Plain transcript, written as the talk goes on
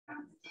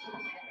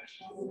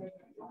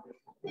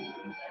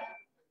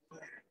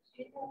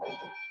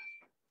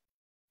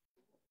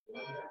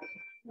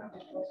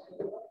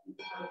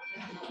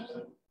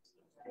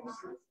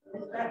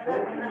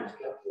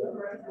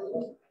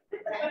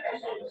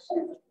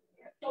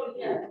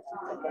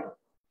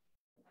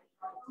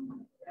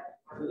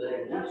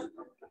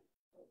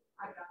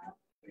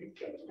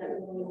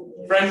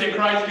Friends in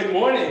Christ, good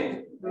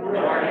morning. Good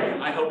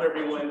morning. I hope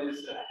everyone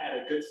has had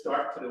a good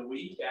start to the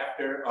week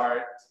after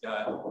our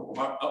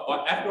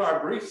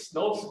brief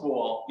snow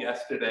squall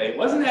yesterday.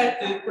 Wasn't that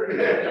that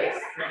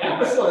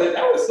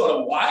was sort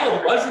of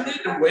wild, wasn't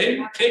it? The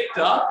wind kicked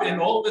up, and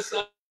all of a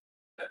sudden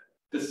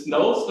the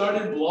snow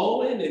started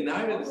blowing, and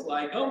I was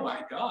like, "Oh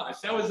my gosh!"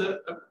 That was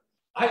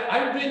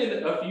I've been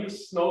in a few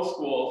snow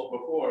squalls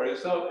before,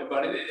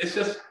 but it's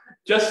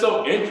just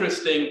so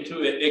interesting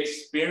to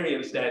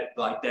experience that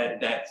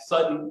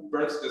sudden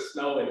burst of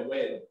snow and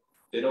wind.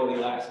 It only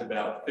lasts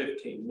about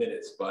 15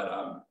 minutes,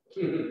 but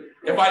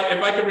if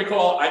I can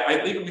recall, I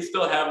think we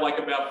still have like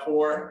about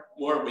 4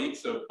 more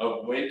weeks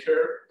of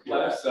winter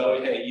left.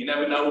 So hey, you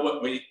never know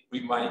what we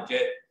might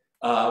get.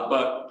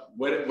 But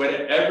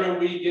whatever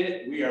we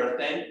get, we are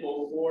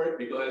thankful for it,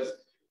 because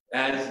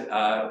as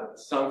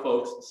some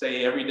folks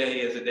say, every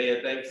day is a day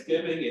of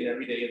Thanksgiving, and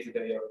every day is a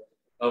day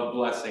of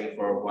blessing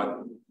for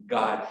what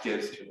God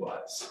gives to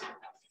us.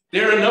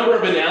 There are a number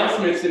of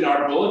announcements in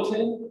our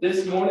bulletin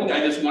this morning. I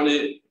just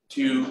wanted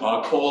to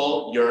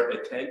call your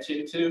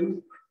attention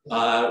to,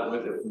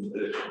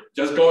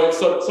 just going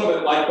sort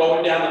of like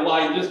going down the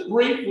line, just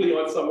briefly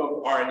on some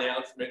of our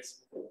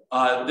announcements.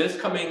 This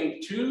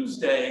coming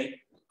Tuesday,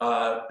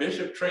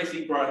 Bishop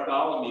Tracy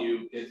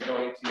Bartholomew is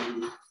going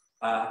to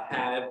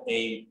have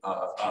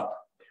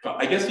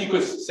I guess you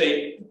could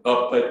say, a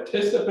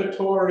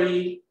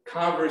participatory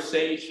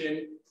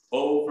conversation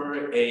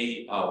over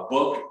a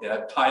book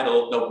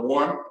titled "The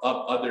Warmth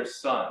of Other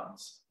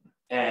Suns."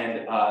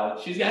 And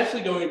she's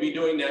actually going to be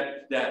doing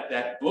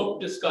that book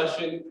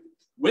discussion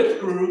with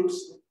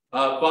groups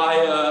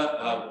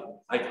via,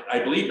 I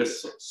believe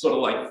it's sort of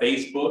like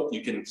Facebook.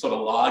 You can sort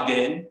of log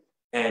in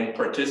and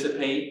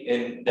participate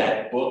in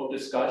that book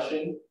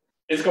discussion.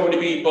 It's going to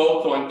be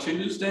both on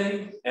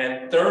Tuesday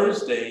and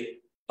Thursday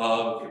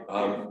of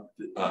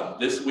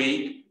this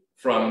week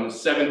from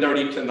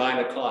 7:30 to 9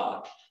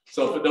 o'clock.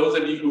 So for those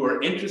of you who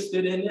are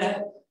interested in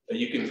that,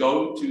 you can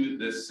go to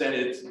the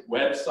Senate's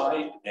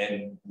website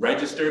and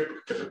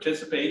register to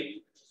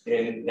participate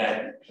in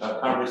that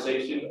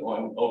conversation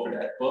over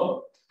that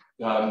book.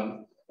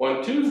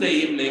 On Tuesday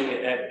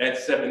evening at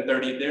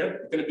 7:30,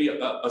 there's going to be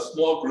a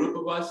small group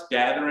of us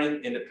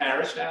gathering in the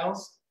parish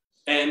house,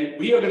 and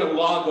we are going to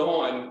log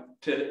on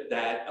to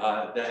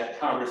that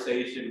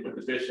conversation with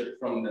the bishop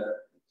from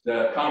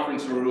the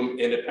conference room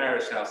in the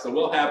parish house. So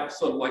we'll have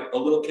sort of like a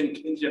little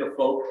contingent of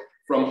folk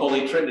from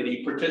Holy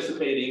Trinity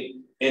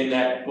participating in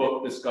that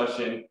book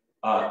discussion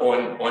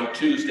on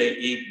Tuesday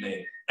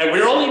evening. And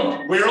we're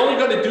only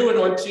going to do it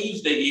on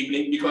Tuesday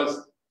evening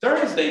because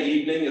Thursday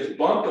evening is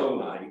bunco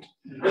night.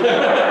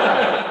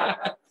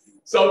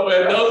 So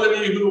for those of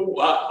you who,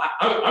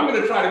 I'm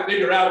going to try to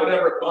figure out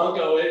whatever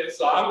bunco is,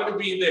 so I'm going to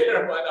be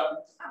there.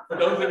 But for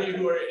those of you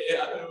who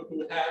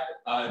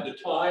have the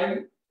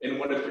time and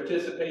want to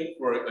participate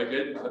for a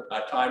good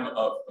time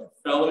of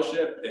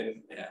fellowship,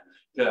 and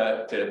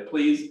to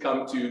please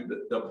come to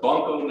the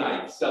bunco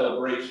night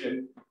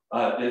celebration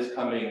this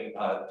coming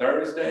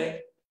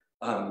Thursday.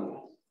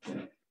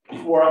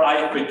 Before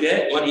I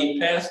forget, let me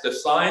pass the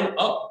sign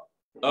up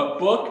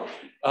book.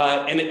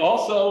 And it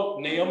also,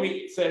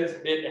 Naomi says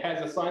it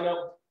has a sign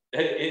up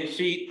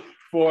sheet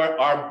for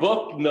our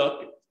book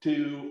nook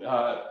to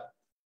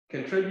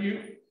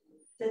contribute.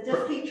 So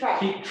just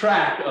keep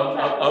track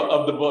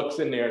of the books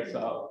in there.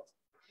 So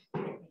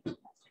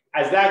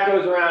as that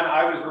goes around,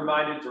 I was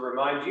reminded to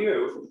remind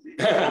you,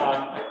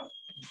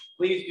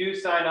 please do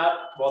sign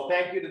up. Well,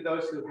 thank you to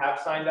those who have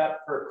signed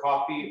up for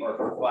coffee or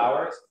for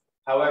flowers.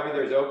 However,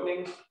 there's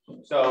openings.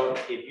 So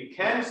if you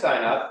can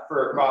sign up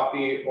for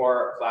coffee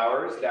or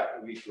flowers, that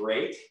would be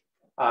great.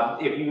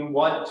 If you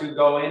want to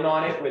go in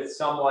on it with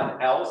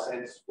someone else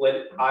and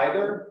split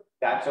either,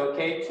 that's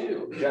okay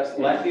too. Just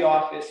let the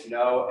office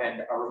know.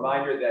 And a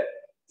reminder that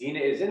Dina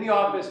is in the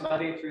office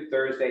Monday through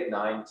Thursday,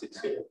 9 to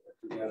 2.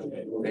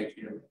 Thank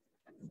you.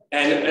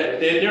 And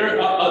there are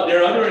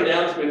other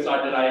announcements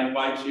that I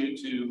invite you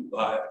to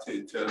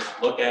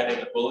look at in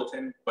the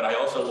bulletin, but I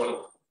also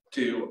want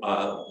to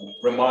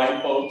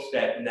remind folks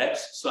that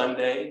next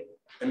Sunday,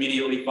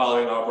 immediately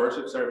following our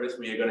worship service,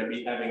 we are going to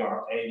be having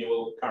our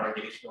annual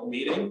congregational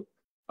meeting.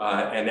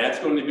 And that's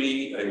going to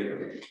be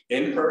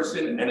in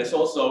person, and it's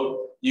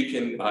also, you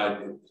can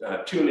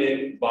tune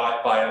in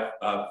via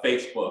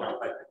Facebook.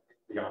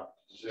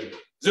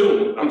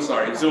 Zoom, I'm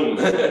sorry, Zoom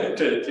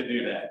to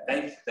do that.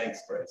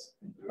 Thanks, Chris.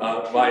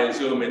 Via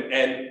Zoom,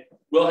 and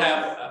we'll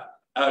have,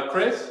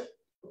 Chris,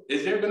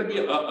 is there going to be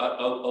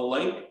a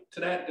link to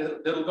that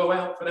that'll go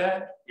out for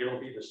that? It'll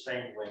be the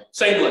same link.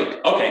 Same link.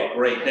 Okay,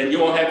 great. Then you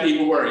won't have to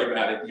even worry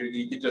about it.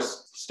 You can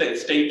just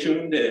stay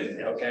tuned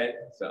in. Okay,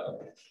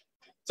 so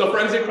So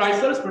friends in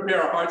Christ, let us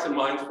prepare our hearts and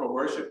minds for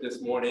worship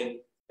this morning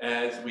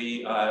as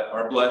we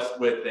are blessed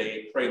with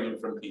a prelude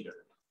from Peter.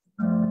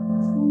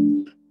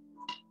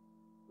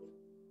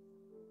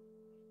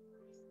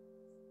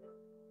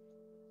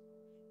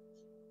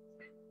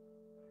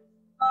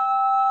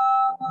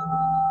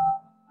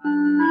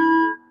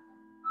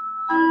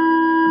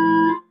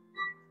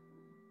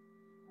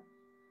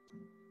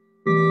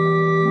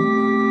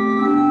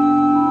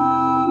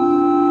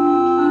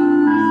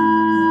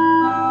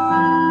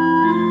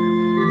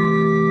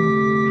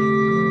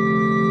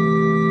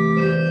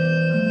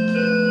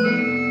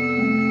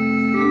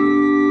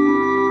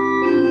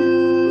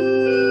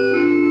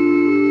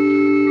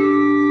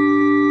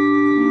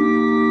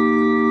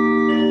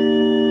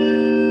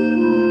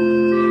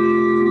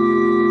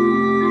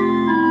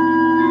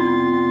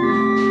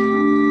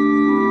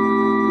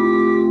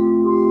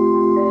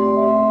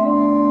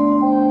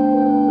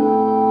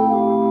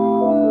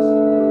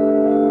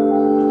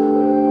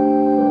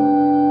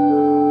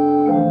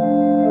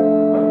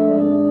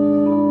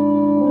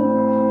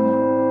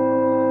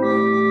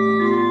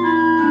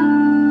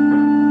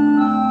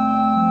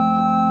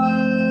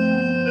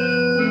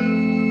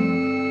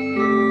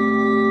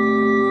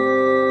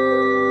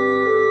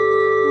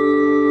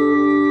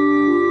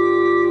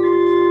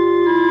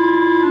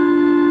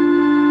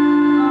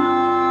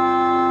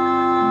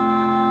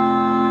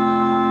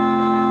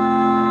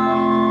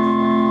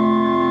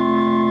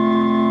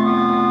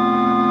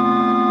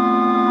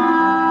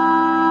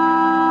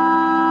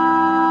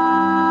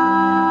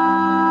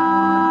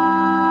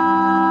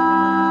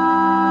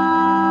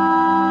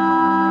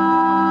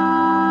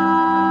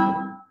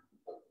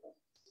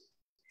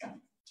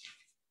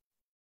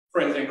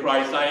 Friends in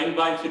Christ, I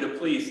invite you to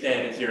please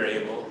stand as you're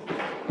able.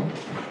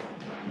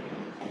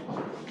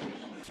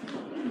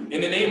 In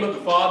the name of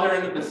the Father,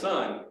 and of the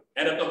Son,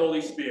 and of the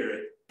Holy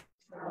Spirit.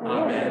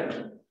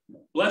 Amen.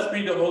 Blessed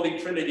be the Holy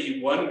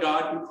Trinity, one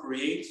God who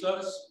creates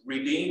us,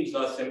 redeems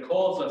us, and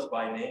calls us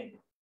by name.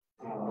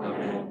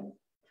 Amen.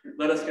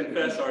 Let us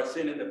confess our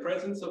sin in the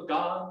presence of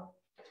God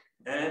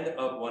and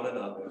of one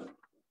another.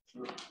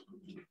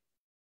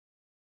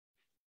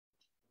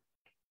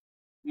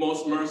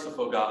 Most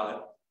merciful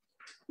God,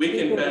 we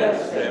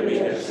confess that we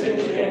have sinned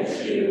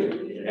against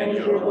you and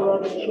your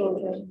beloved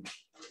children.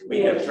 We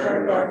have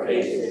turned our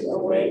faces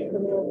away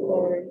from your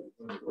glory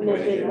when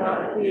it did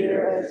not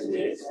appear as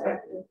we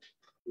expected.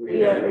 We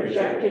have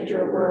rejected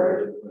your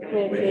word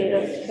and made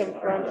us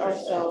confront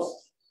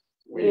ourselves.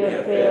 We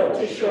have failed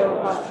to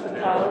show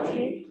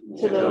hospitality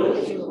to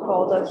those who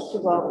called us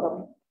to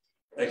welcome.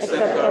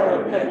 Accept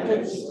our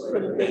repentance for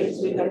the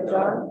things we have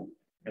done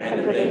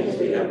and the things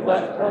we have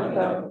left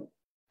undone.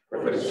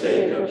 For the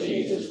sake of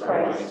Jesus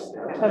Christ,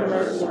 have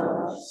mercy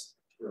on us.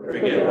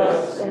 Forgive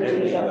us and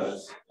lead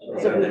us,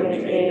 so we may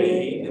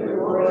gain the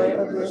glory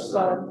of your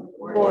Son,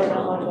 born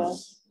among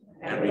us,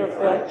 and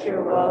reflect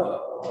your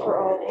love for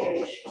all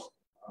creation.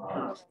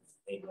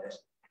 Amen.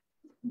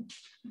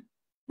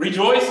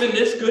 Rejoice in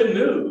this good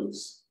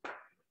news.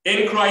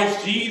 In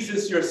Christ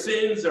Jesus, your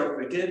sins are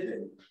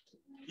forgiven.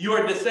 You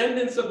are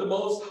descendants of the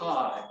Most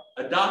High,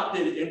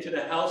 adopted into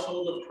the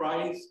household of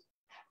Christ,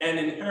 and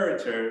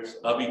inheritors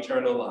of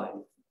eternal life.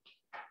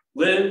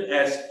 Live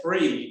as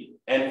free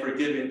and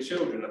forgiven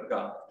children of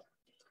God.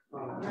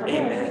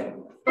 Amen.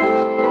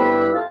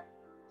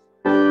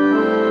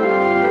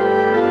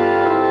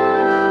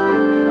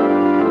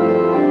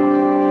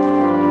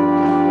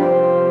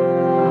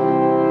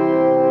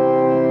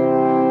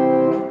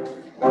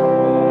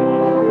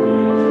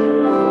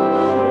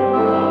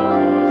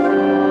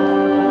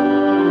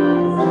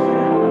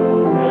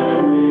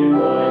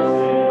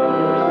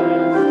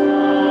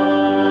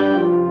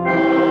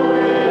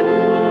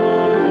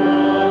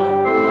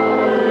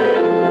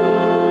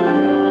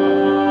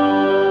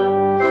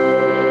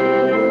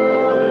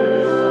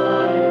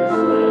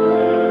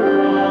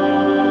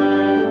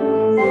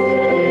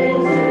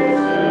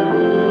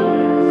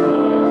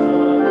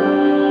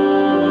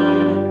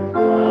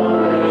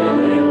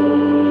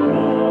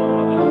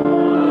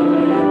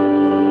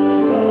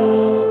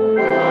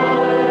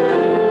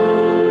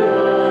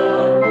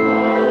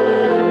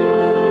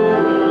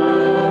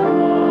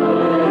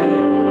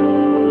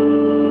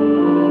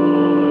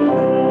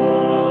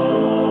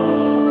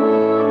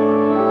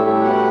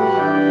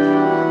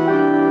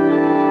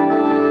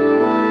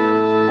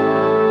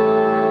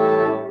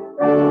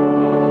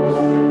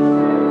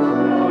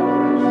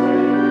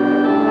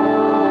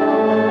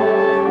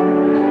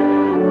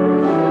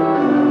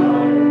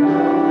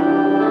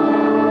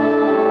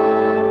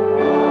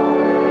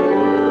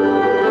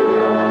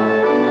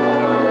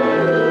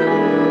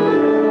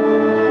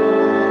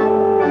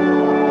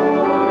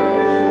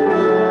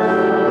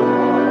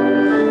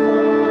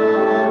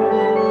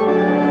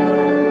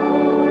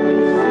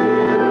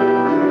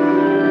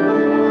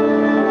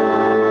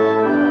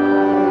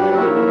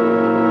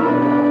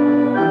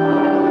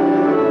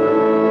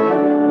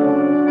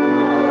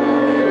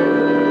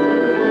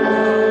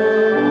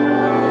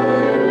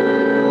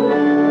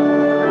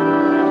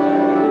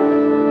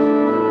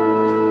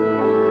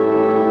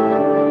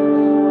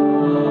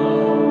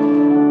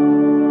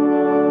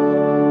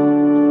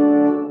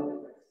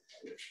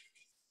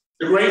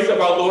 The grace of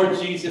our Lord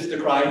Jesus the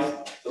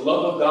Christ, the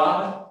love of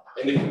God,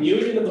 and the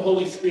communion of the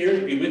Holy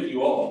Spirit be with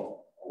you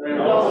all. And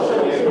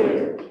also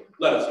with you.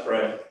 Let us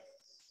pray.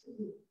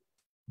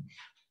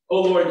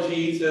 O Lord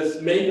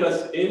Jesus, make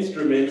us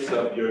instruments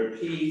of your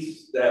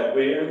peace, that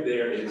where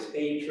there is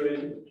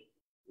hatred,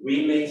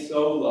 we may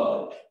sow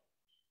love.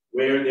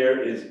 Where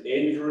there is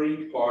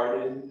injury,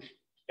 pardon,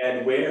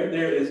 and where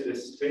there is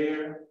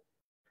despair,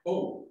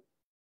 hope.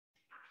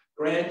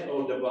 Grant,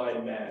 O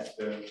divine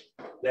Master,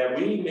 that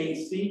we may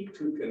seek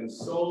to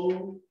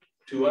console,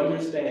 to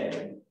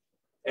understand,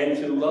 and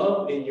to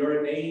love in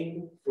your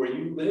name, for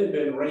you live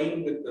and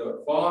reign with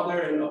the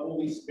Father and the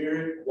Holy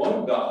Spirit,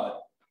 one God,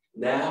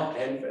 now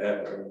and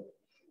forever.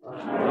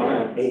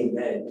 Amen.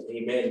 Amen.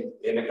 Amen.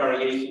 In the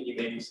congregation, you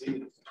may be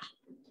seated.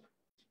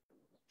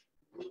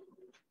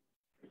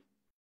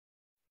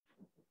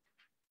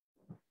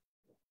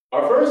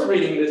 Our first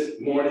reading this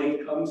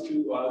morning comes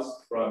to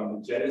us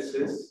from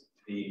Genesis,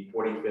 the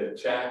 45th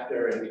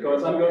chapter, and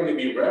because I'm going to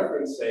be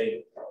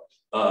referencing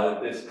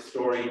this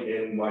story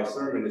in my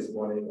sermon this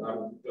morning,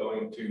 I'm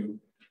going to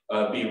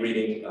be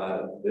reading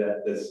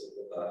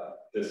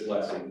this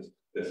lesson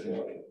this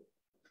morning.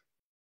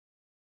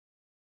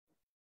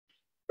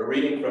 A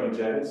reading from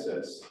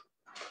Genesis.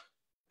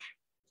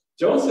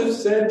 Joseph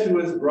said to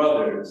his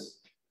brothers,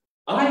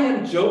 "I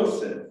am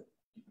Joseph.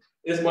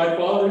 Is my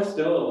father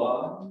still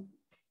alive?"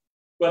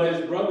 But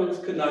his brothers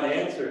could not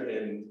answer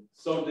him,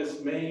 so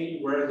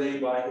dismayed were they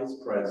by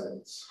his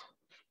presence.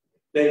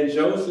 Then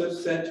Joseph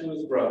said to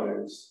his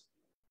brothers,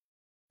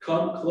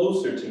 "Come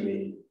closer to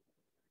me."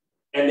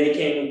 And they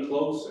came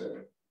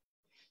closer.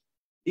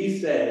 He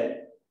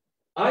said,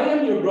 "I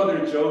am your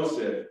brother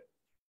Joseph,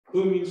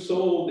 whom you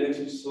sold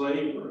into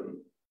slavery.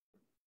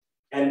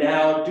 And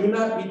now do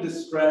not be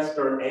distressed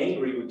or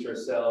angry with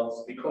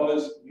yourselves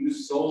because you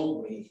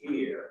sold me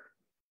here.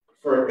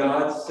 For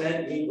God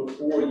sent me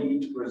before you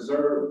to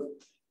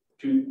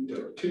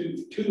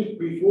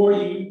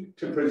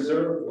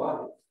preserve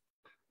life.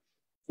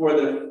 For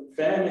the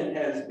famine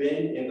has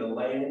been in the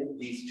land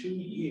these 2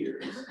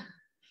 years,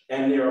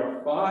 and there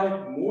are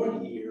 5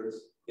 more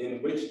years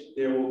in which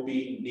there will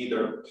be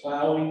neither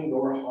plowing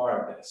nor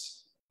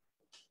harvest.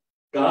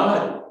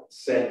 God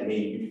sent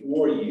me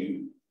before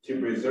you to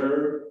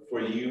preserve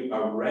for you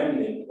a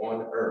remnant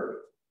on earth,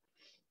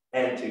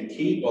 and to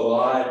keep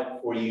alive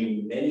for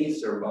you many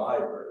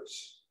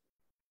survivors.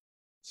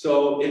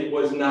 So it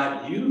was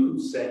not you who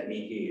sent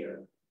me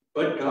here,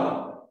 but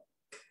God.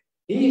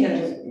 He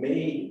has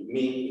made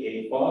me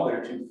a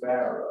father to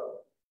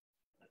Pharaoh,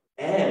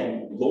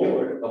 and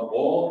Lord of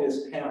all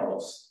his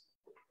house,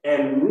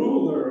 and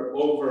ruler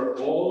over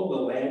all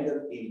the land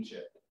of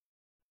Egypt.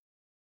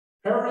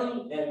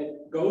 Hurry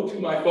and go to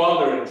my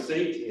father and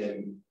say to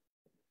him,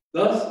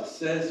 'Thus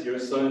says your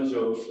son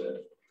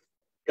Joseph,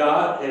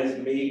 God has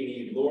made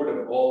me Lord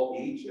of all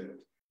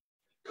Egypt.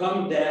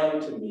 Come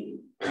down to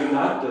me, do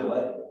not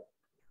delay.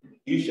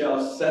 You shall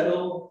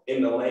settle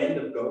in the land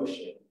of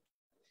Goshen,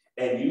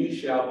 and you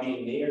shall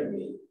be near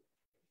me,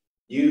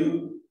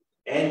 you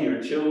and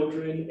your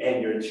children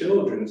and your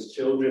children's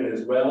children,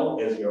 as well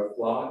as your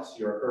flocks,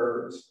 your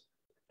herds,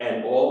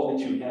 and all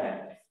that you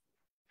have.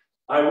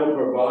 I will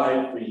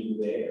provide for you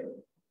there,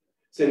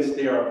 since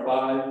there are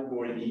 5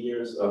 more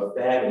years of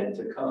famine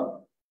to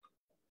come,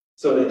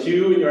 so that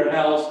you and your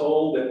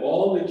household and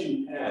all that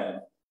you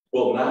have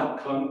will not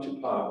come to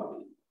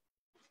poverty.'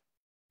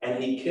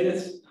 And he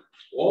kissed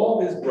all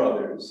his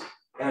brothers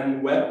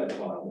and wept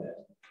upon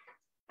them.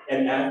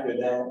 And after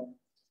that,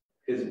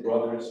 his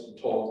brothers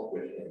talked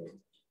with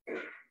him."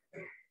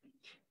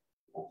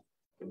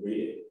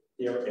 Read it.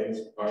 Here ends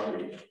our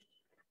reading.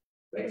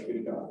 Thanks be to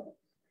God.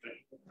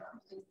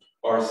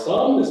 Our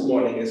psalm this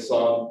morning is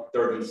Psalm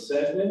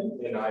 37,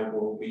 and I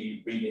will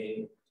be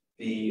reading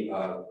the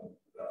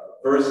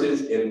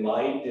verses in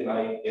light, and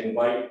I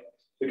invite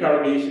the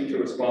congregation to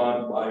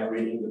respond by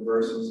reading the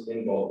verses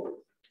in bold.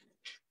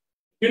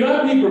 "Do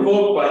not be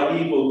provoked by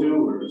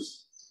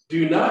evildoers.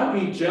 Do not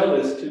be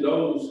jealous to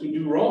those who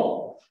do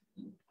wrong.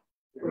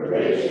 For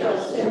they shall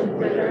soon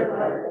wither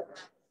like,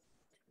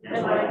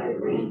 and like the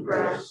green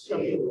grass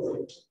they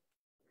will.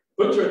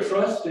 Put your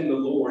trust in the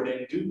Lord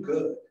and do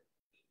good.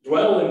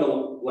 Dwell in the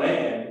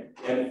land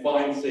and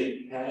find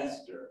safe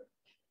pasture.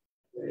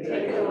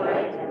 Take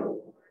delight in the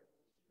Lord.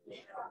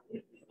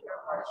 Your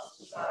heart's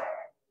desire.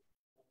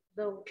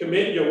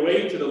 Commit your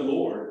way to the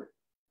Lord.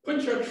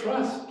 Put your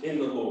trust in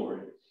the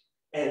Lord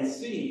and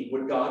see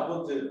what God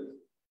will do.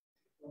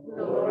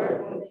 The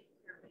Lord will make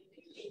your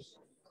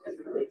meditation as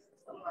the blaze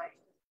of the light,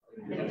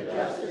 and the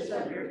justice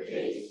of your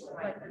case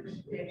like the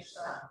midday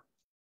sun.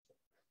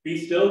 Be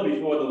still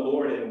before the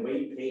Lord and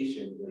wait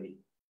patiently.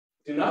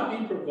 Do not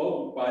be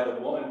provoked by the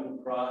one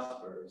who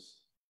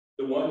prospers,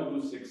 the one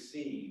who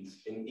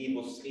succeeds in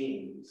evil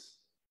schemes.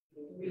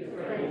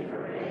 Refrain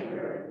from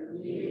anger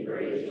and leave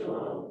rage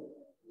alone.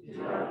 Do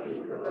not be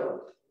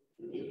provoked.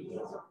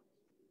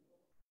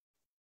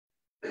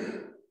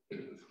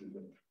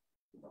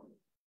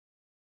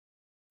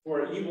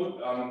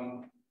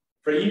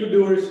 For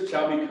evildoers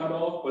shall be cut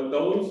off, but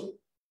those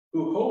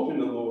who hope in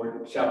the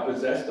Lord shall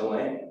possess the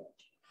land.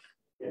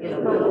 In a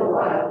little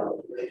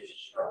while, the rich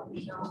shall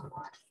be no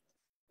more.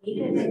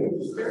 Even if it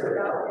is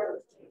stirred up,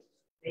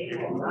 they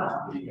will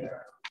not be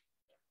there.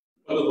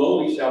 For the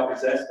lowly shall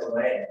possess the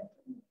land.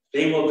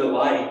 They will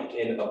delight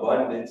in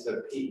abundance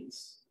of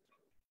peace.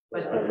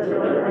 But the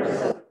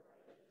deliverance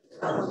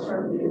comes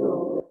from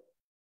you.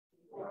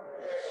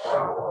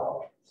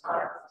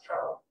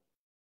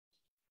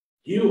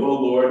 You, O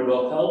Lord,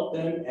 will help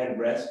them and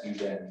rescue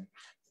them.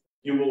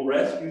 You will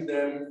rescue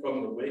them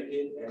from the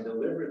wicked and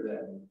deliver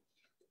them,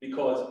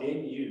 because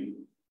in you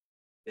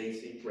they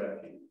seek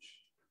refuge.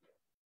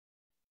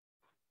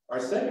 Our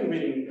second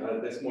reading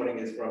this morning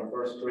is from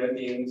 1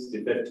 Corinthians, the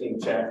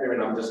 15th chapter,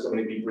 and I'm just going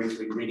to be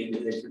briefly reading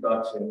the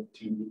introduction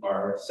to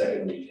our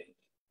second reading.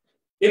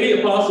 In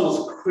the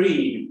Apostles'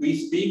 Creed, we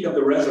speak of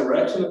the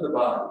resurrection of the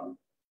body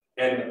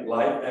and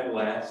life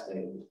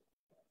everlasting,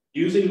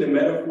 using the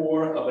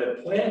metaphor of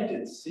a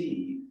planted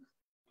seed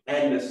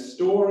and the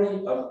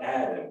story of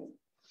Adam.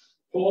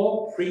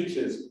 Paul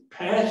preaches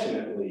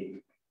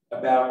passionately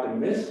about the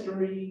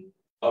mystery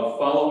of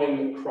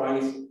following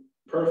Christ's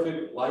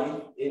perfect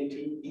life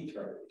into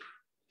eternity.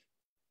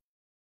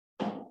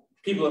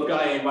 People of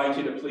God, I invite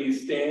you to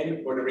please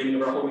stand for the reading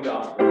of our Holy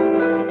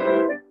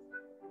Gospel.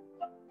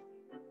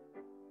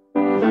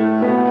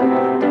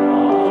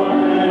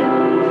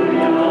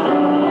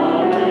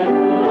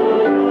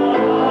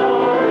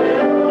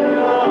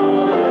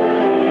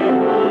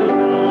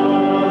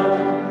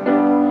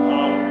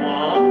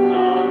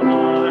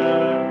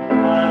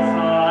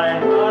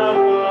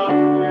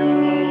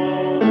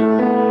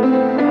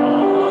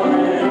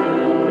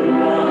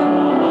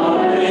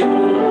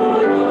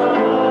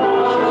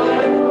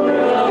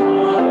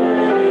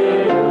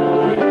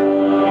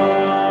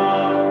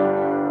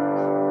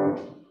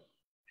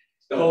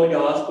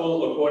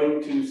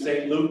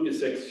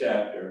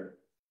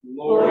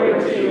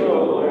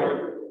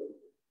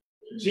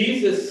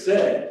 Jesus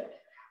said,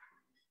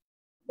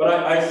 but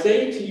I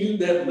say to you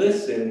that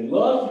listen,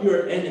 love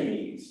your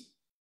enemies,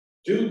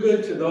 do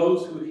good to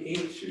those who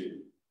hate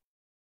you,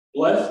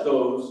 bless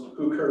those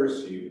who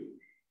curse you,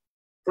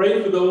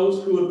 pray for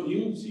those who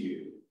abuse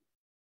you.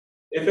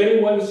 If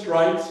anyone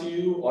strikes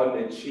you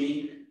on the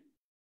cheek,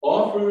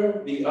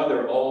 offer the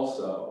other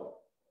also.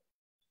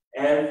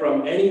 And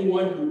from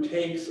anyone who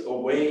takes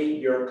away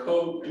your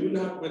coat, do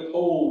not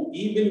withhold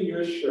even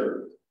your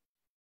shirt.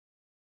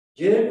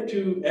 Give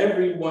to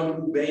everyone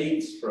who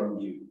begs from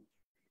you.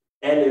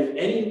 And if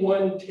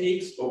anyone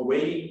takes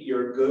away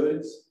your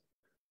goods,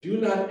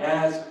 do not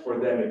ask for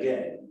them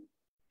again.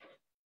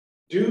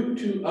 Do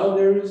to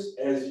others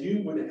as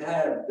you would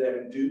have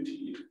them do to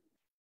you.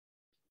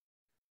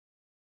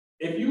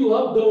 If you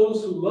love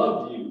those who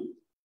love you,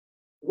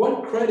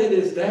 what credit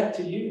is that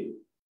to you?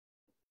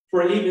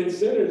 For even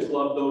sinners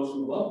love those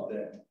who love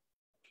them.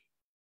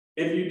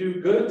 If you do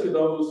good to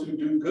those who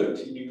do good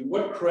to you,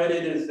 what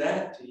credit is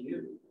that to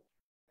you?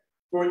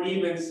 For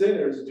even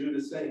sinners do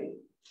the same.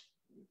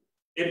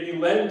 If you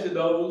lend to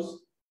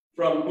those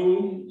from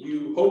whom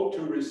you hope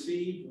to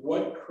receive,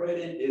 what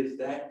credit is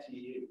that to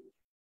you?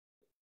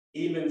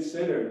 Even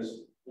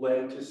sinners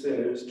lend to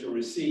sinners to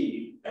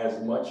receive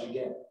as much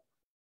again.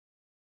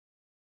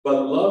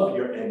 But love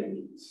your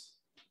enemies,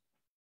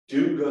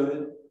 do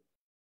good,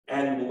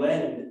 and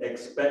lend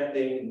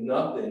expecting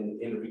nothing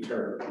in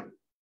return.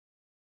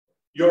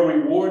 Your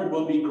reward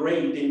will be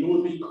great, and you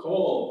will be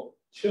called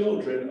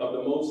children of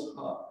the Most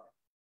High.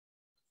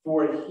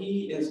 For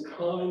he is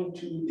kind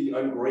to the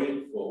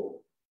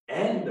ungrateful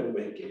and the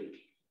wicked.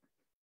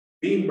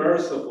 Be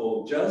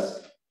merciful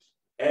just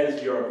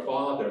as your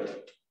Father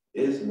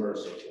is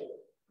merciful.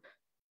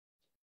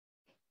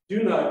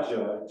 Do not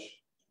judge,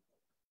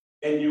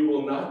 and you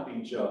will not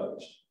be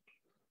judged.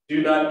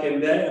 Do not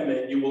condemn,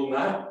 and you will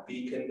not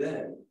be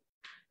condemned.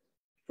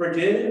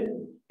 Forgive,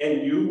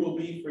 and you will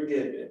be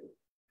forgiven.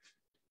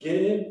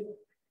 Give,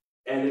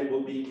 and it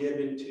will be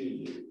given to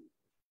you.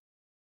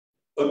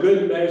 A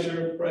good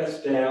measure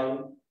pressed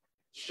down,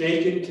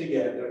 shaken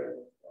together,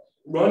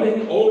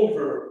 running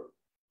over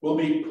will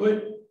be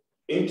put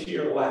into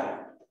your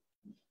lap.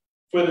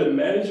 For the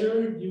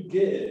measure you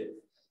give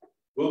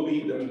will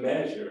be the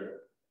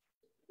measure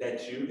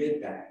that you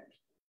get back.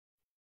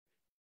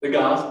 The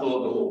gospel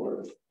of the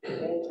Lord.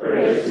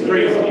 Praise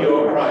to you,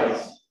 O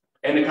Christ.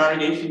 And the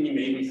congregation, you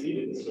may be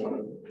seated this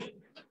morning.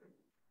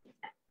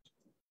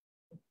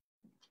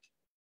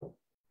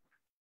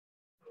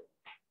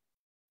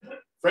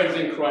 Friends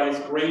in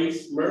Christ,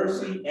 grace,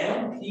 mercy,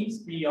 and peace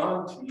be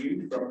unto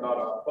you from God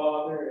our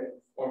Father and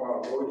from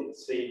our Lord and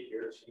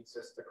Savior,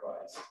 Jesus the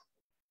Christ.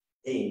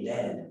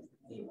 Amen.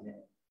 Amen.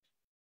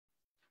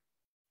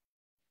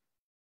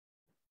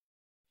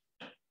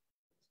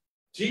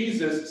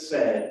 Jesus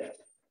said,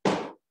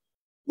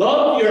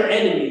 love your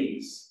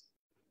enemies,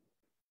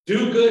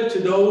 do good to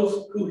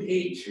those who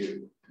hate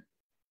you,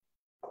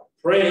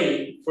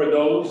 pray for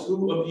those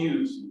who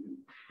abuse you.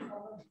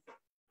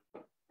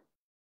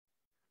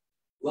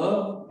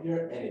 Love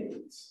your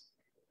enemies.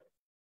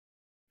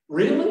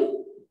 Really?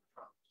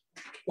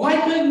 Why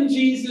couldn't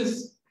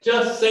Jesus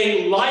just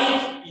say,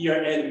 like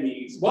your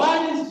enemies.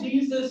 Why does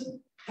Jesus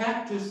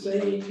have to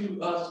say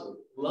to us,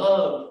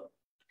 love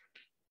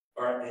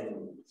our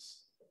enemies?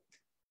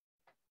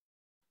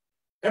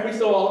 Every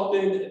so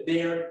often,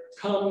 there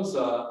comes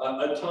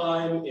a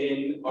time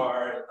in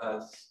our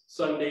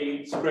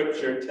Sunday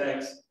scripture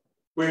text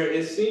where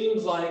it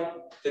seems like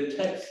the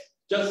text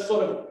just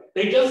sort of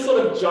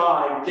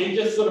jive, they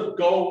just sort of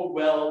go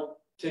well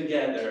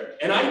together.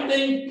 And I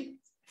think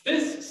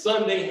this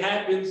Sunday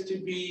happens to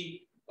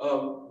be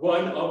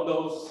one of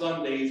those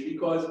Sundays,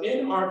 because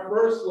in our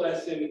first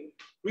lesson,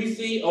 we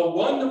see a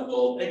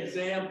wonderful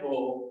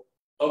example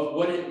of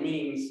what it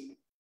means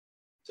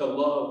to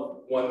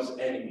love one's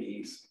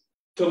enemies,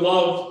 to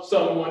love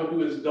someone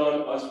who has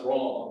done us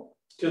wrong,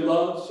 to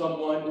love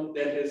someone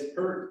that has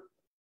hurt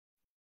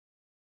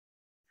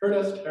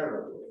us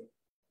terribly.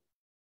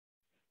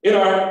 In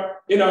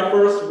our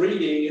first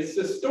reading, it's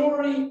the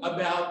story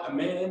about a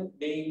man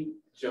named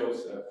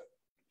Joseph.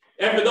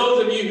 And for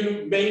those of you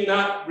who may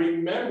not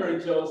remember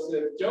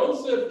Joseph,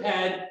 Joseph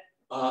had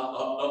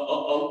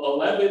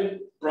 11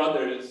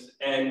 brothers,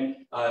 and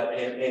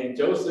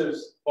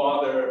Joseph's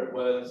father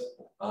was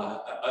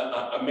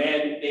a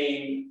man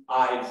named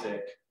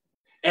Isaac.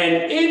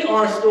 And in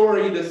our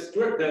story,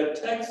 the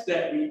text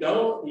that we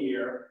don't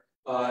hear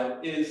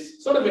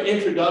is sort of an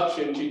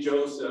introduction to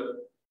Joseph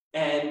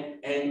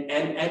and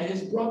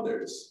his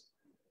brothers.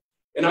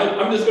 And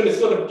I'm just going to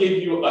sort of give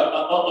you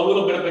a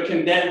little bit of a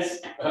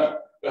condensed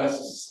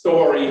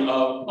story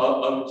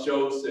of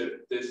Joseph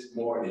this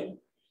morning.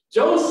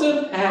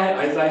 Joseph had,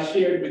 as I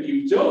shared with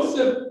you,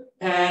 Joseph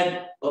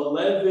had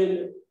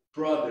 11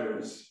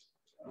 brothers.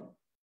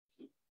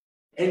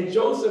 And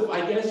Joseph,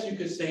 I guess you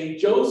could say,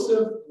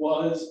 Joseph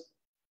was,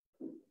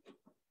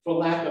 for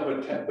lack of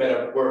a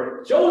better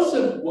word,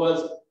 Joseph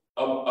was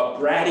a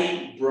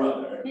bratty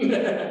brother.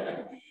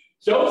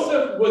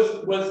 Joseph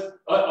was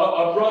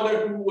a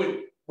brother who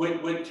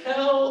would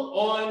tell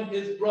on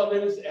his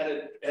brothers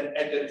at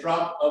the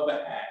drop of a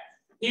hat.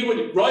 He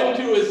would run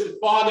to his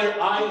father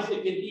Isaac,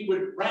 and he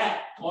would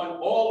rat on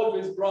all of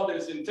his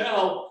brothers and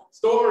tell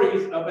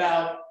stories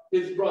about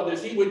his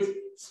brothers. He would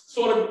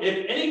sort of,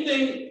 if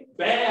anything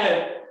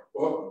bad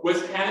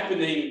was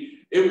happening,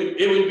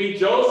 it would be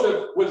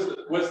Joseph was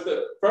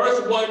the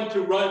first one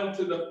to run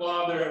to the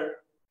father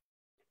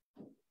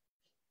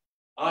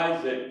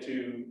Isaac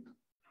to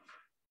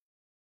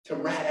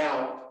rat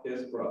out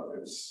his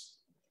brothers.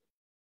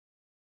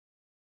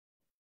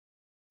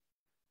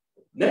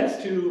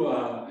 Next to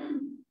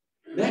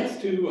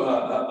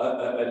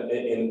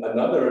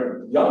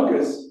another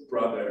youngest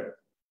brother,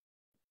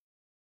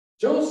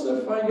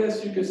 Joseph, I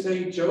guess you could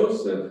say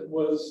Joseph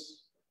was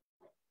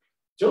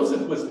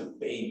the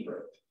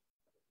favorite.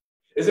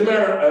 As a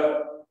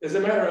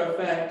matter of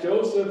fact,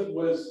 Joseph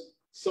was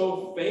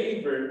so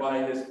favored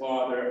by his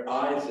father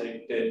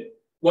Isaac that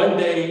one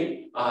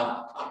day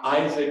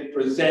Isaac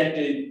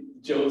presented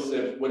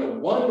Joseph with a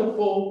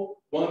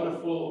wonderful,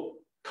 wonderful,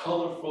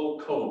 colorful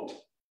coat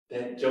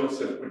that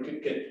Joseph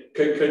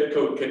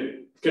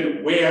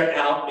could wear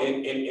out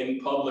in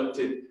public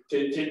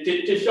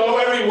to show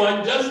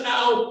everyone just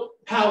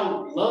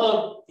how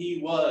loved he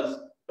was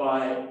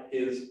by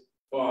his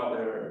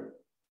father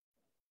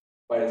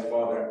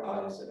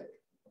Isaac.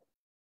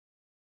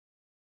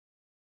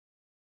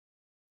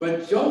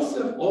 But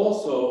Joseph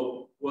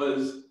also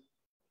was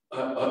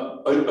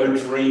a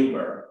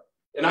dreamer.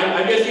 And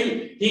I guess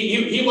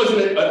he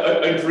wasn't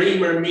a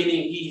dreamer,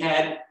 meaning he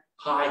had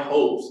high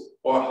hopes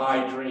or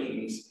high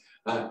dreams.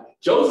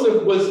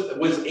 Joseph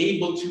was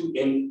able to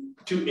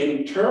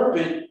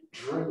interpret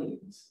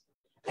dreams.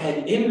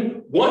 And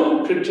in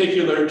one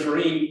particular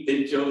dream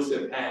that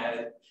Joseph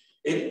had,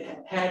 it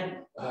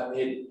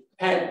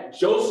had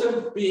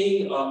Joseph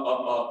being a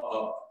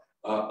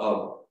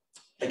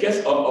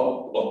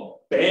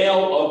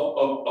bale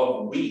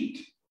of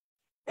wheat,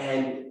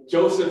 and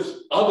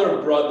Joseph's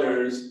other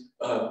brothers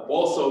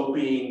also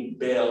being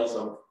bales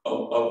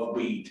of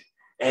wheat.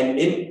 And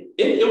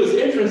it was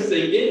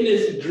interesting, in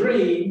this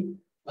dream,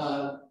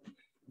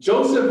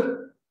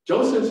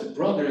 Joseph's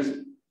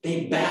brothers,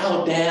 they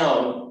bowed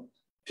down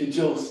to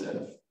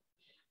Joseph.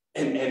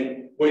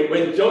 And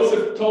when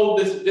Joseph told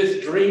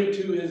this dream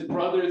to his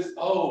brothers,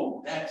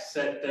 oh, that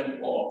set them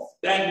off.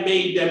 That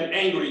made them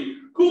angry.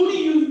 Who do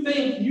you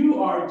think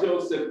you are,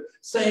 Joseph,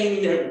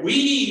 saying that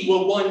we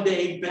will one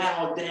day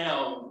bow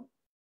down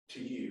to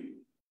you?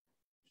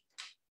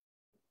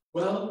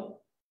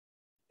 Well,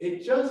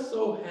 it just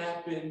so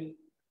happened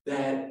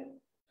that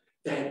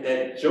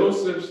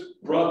Joseph's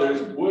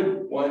brothers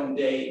would one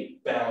day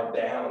bow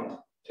down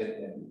to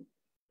him.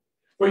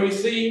 For you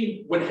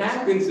see, what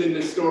happens in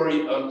the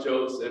story of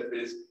Joseph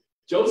is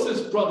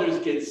Joseph's brothers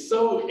get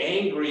so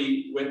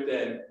angry with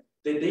them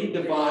that they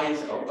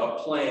devise a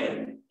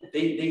plan.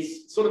 They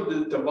sort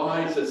of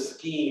devise a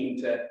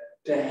scheme to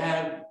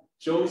have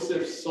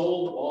Joseph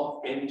sold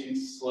off into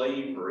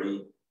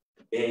slavery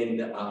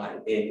in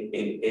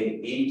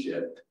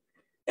Egypt.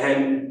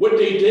 And what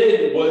they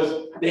did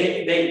was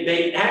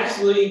they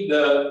actually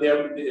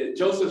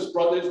Joseph's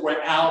brothers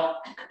were out,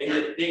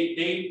 and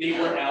they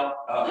were out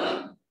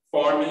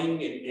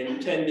farming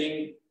and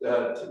tending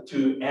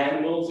to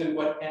animals and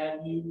what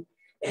have you.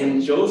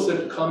 And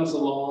Joseph comes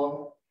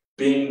along,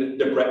 being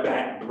the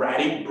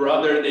bratty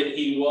brother that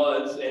he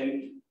was,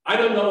 and I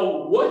don't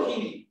know what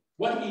he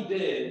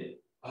did,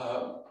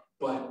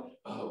 but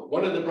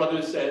one of the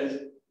brothers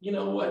says, you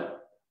know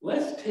what?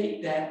 Let's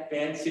take that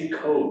fancy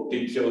coat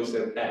that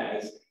Joseph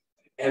has,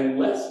 and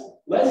let's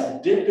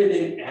dip it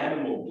in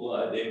animal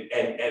blood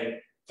and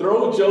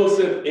throw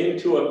Joseph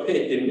into a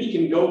pit, and we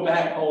can go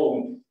back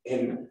home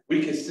and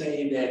we can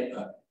say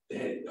that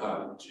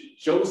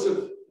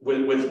Joseph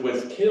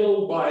was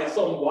killed by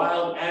some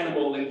wild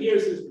animal, and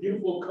here's his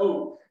beautiful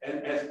coat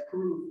as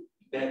proof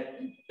that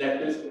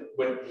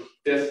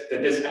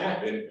this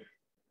happened.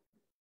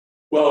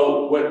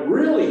 Well, what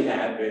really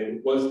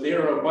happened was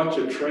there are a bunch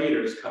of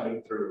traders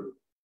coming through.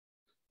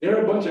 There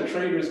are a bunch of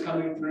traders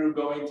coming through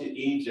going to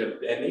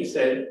Egypt, and they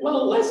said,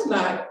 well, let's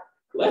not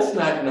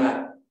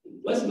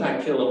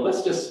kill him.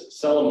 Let's just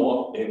sell him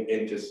off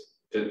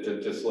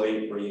into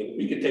slavery, and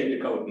we could take the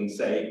coat and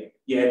say,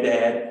 yeah,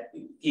 Dad,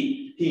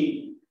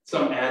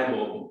 some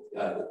animal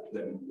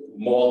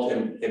mauled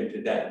him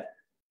to death,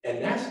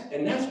 and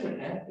that's what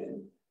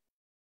happened.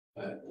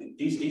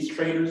 These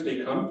traders,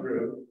 they come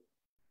through,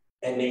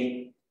 and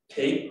they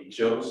take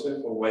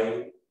Joseph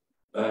away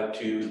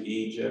to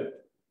Egypt,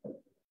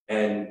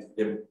 and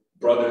the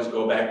brothers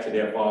go back to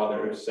their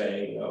father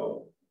saying,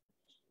 oh,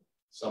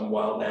 some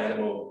wild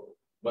animal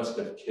must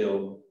have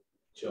killed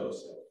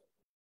Joseph.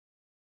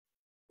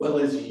 Well,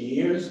 as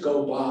years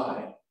go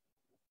by,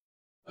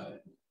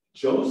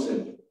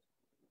 Joseph,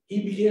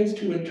 he begins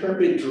to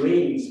interpret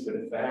dreams for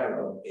the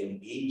Pharaoh in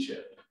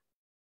Egypt.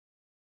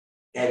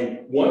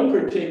 And one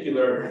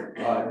particular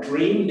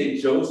dream that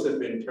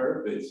Joseph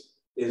interprets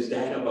is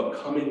that of a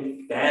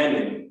coming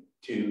famine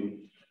to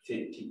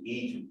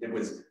Egypt.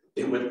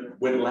 It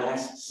would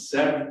last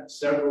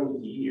several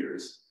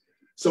years.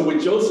 So what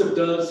Joseph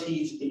does,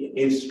 he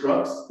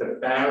instructs the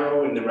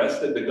Pharaoh and the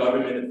rest of the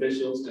government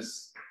officials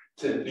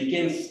to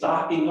begin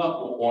stocking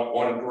up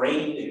on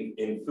grain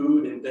and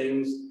food and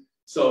things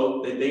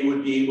so that they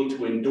would be able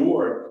to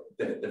endure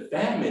the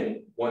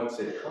famine once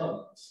it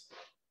comes.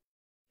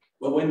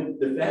 But when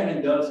the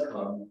famine does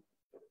come,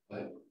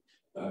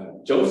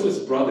 Joseph's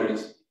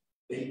brothers,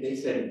 they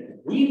said,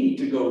 we need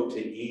to go to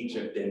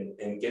Egypt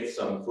and get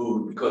some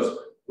food because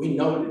we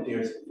know that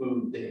there's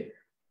food there.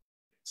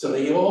 So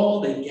they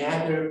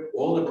gather,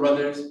 all the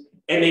brothers,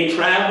 and they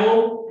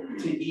travel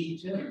to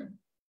Egypt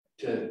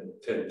to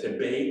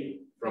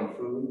beg from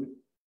food.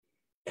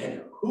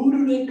 And who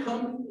do they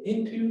come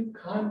into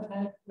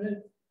contact with?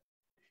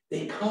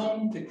 They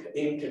come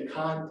into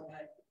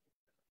contact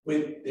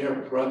with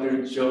their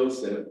brother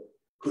Joseph,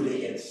 who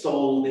they had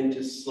sold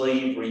into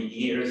slavery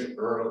years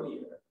earlier.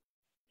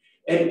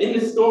 And in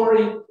the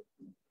story,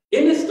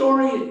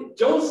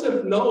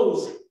 Joseph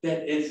knows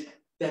that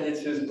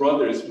it's his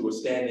brothers who are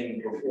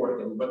standing before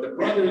him, but the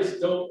brothers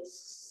don't,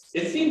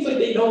 it seems like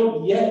they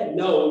don't yet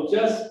know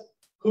just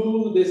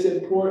who this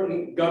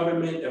important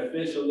government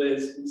official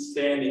is who's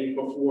standing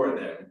before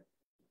them.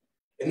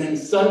 And then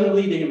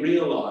suddenly they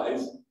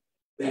realize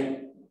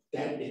that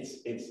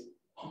it's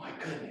oh my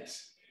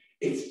goodness,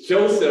 it's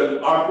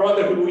Joseph, our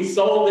brother who we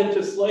sold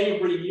into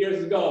slavery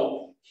years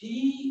ago.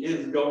 He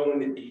is going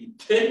to be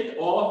ticked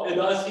off at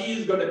us.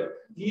 He's going to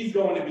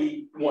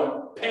be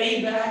want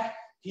payback.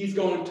 He's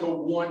going to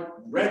want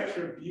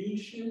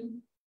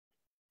retribution.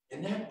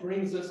 And that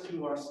brings us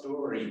to our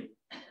story.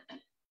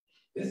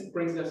 This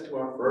brings us to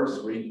our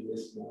first reading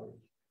this morning.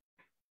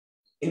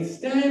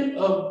 Instead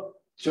of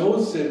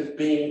Joseph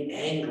being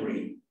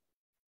angry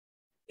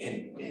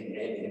and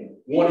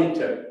wanting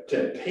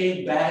to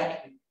pay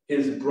back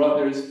his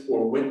brothers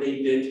for what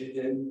they did to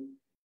him,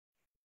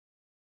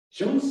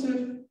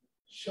 Joseph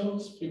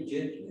shows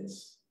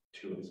forgiveness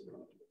to his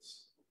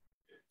brothers.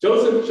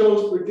 Joseph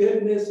shows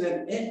forgiveness,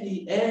 and at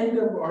the end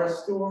of our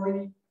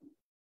story,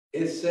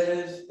 it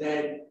says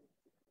that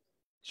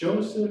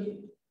Joseph,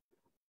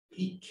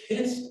 he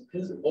kissed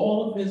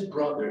all of his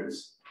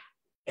brothers,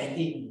 and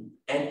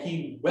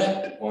he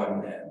wept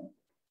on them.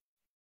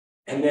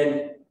 And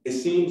then it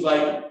seems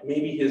like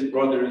maybe his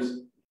brothers,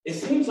 it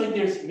seems like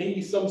there's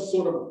maybe some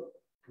sort of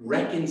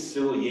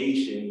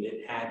reconciliation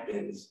that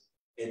happens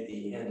at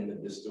the end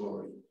of the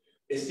story.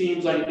 It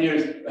seems like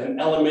there's an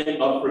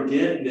element of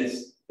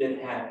forgiveness that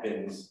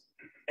happens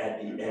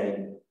at the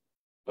end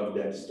of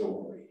that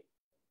story.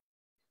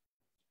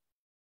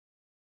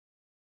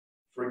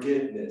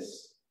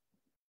 Forgiveness,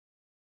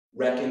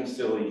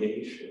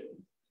 reconciliation.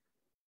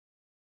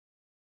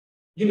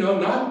 You know,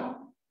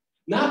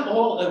 not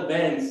all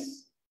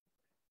events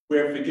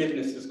where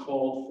forgiveness is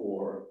called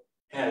for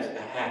has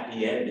a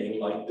happy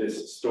ending like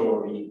this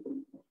story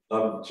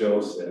of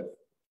Joseph.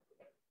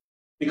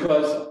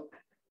 Because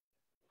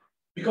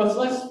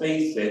let's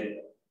face it,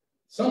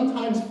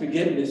 sometimes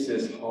forgiveness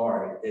is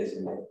hard,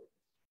 isn't it?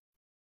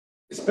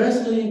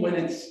 Especially when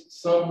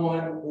it's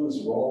someone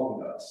who's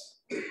wronged us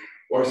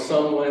or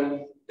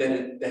someone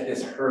that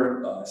has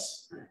hurt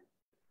us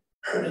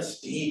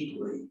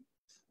deeply.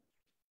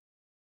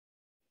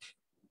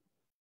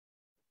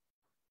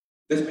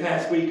 This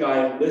past week,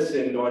 I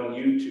listened on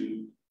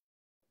YouTube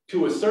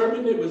to a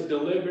sermon that was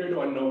delivered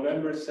on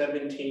November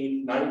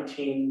 17,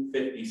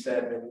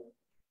 1957,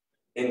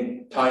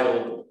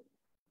 entitled,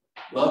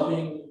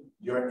 Loving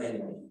Your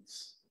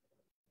Enemies.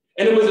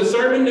 And it was a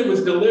sermon that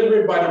was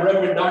delivered by the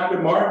Reverend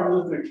Dr. Martin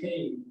Luther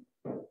King,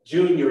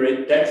 Jr.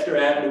 at Dexter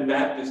Avenue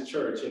Baptist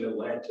Church in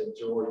Atlanta,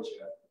 Georgia.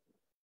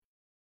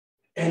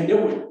 And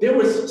there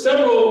were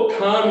several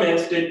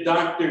comments that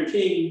Dr.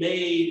 King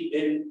made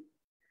in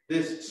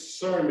this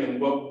sermon,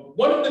 but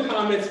one of the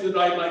comments that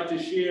I'd like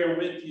to share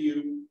with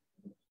you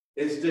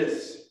is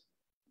this.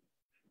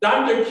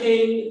 Dr.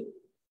 King,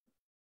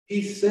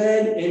 he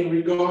said in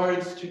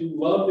regards to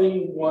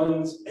loving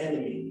one's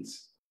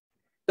enemies,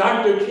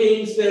 Dr.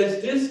 King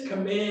says this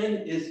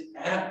command is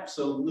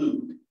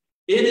absolute.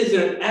 It is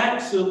an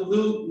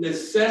absolute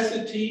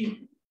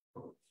necessity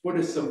for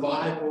the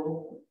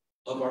survival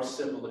of our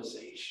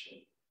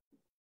civilization.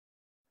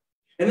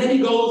 And then he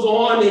goes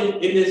on in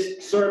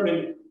this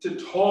sermon to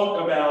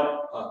talk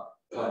about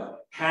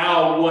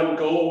how one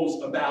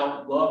goes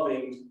about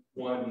loving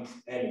one's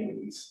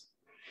enemies.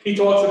 He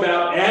talks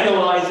about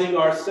analyzing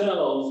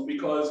ourselves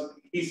because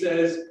he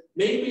says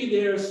maybe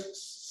there's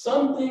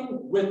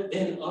something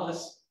within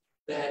us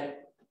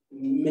that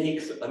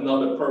makes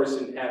another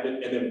person have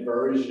an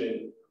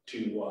aversion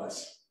to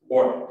us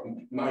or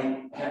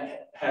might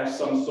have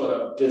some sort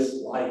of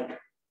dislike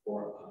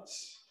for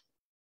us.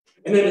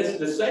 And then it's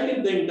the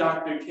second thing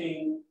Dr.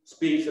 King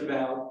speaks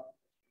about.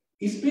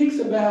 He speaks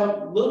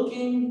about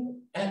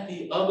looking at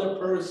the other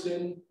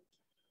person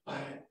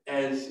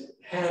as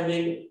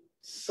having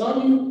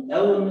some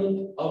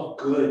element of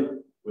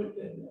good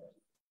within them.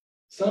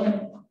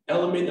 Some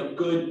element of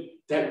good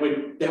that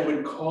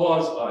would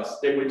cause us,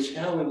 that would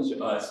challenge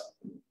us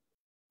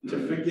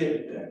to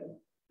forgive them.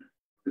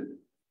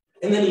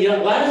 And then the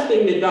last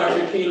thing that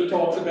Dr. King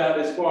talks about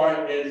as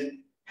far as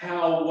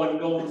how one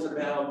goes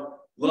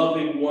about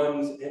loving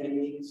one's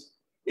enemies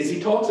is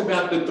he talks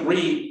about the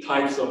three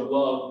types of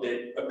love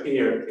that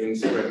appear in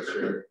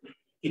Scripture.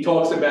 He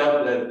talks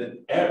about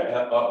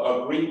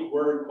a Greek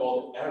word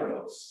called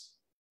eros.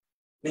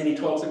 Then he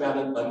talks about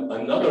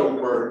another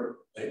word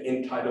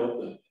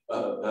entitled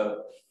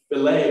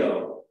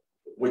phileo,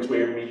 which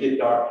where we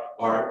get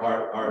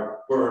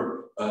our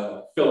word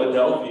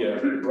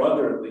Philadelphia,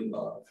 brotherly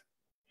love.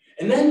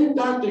 And then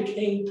Dr.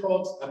 King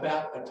talks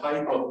about a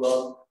type of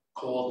love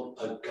called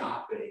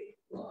agape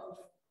love,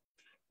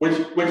 which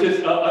is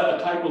a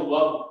type of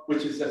love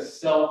which is a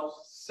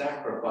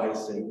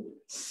self-sacrificing,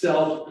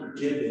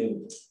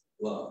 self-giving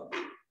love.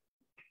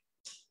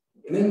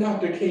 And then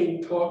Dr.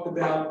 King talked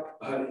about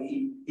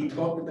he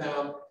talked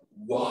about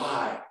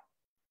why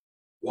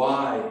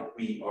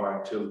we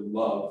are to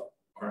love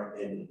our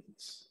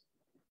enemies.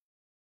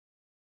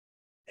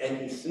 And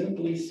he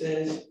simply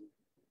says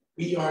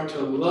we are to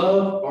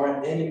love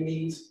our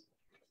enemies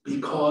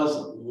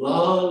because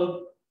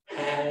love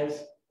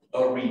has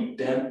a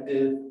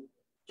redemptive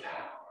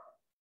power.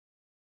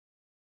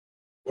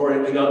 Or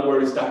in other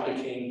words, Dr.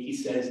 King, he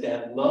says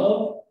that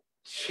love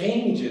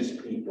changes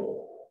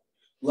people.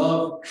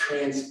 Love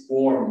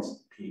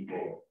transforms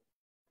people.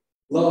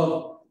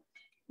 Love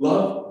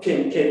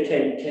can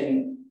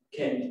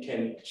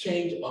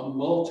change a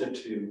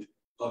multitude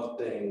of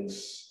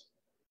things,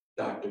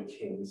 Dr.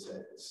 King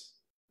says.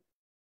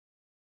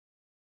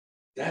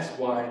 That's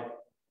why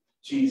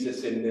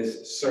Jesus in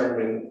this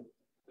Sermon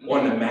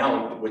on the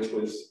Mount, which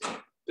was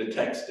the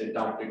text that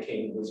Dr.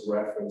 King was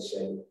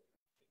referencing,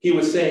 he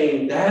was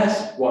saying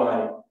that's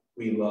why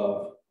we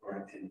love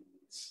our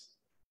enemies.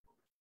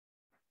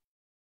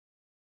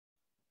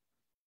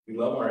 We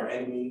love our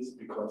enemies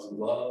because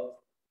love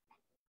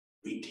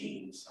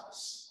redeems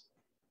us.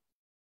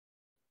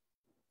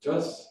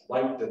 Just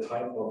like the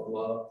type of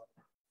love,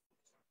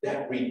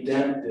 that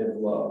redemptive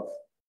love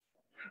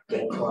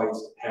that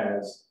Christ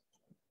has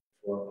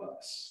for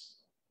us.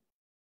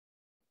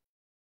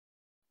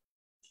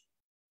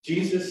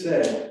 Jesus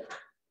said,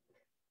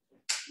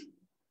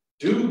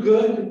 do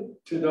good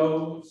to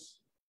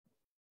those,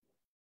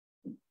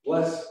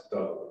 bless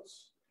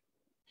those,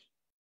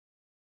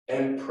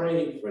 and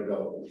pray for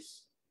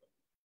those,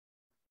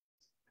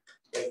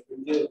 and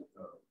forgive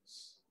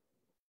those,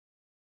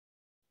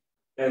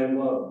 and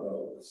love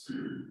those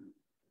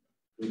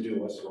who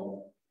do us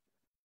wrong.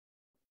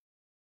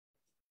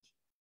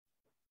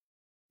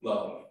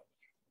 Love.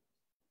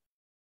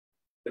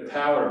 The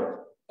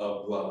power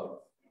of love.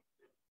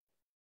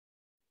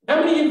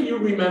 How many of you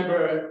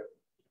remember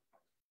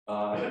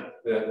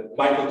the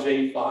Michael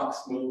J.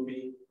 Fox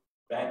movie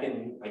back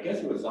in, I guess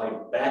it was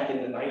like back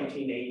in the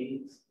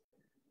 1980s,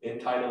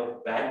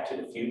 entitled Back to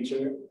the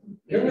Future?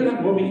 You remember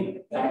that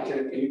movie, Back to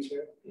the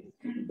Future?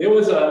 There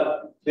was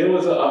a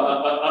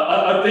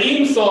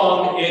theme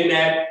song in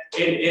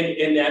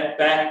that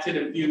Back to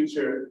the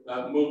Future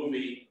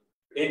movie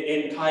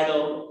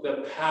entitled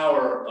The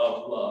Power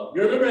of Love.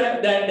 You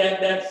remember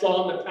that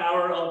song, The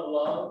Power of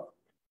Love,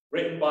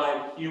 written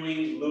by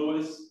Huey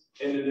Lewis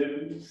in the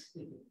News?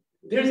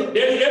 There's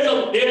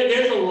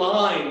a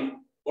line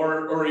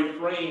or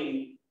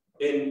refrain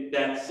in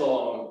that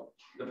song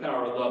the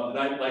power of love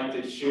that I'd like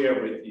to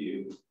share with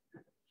you.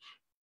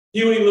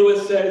 Huey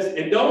Lewis says,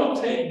 it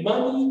don't take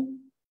money,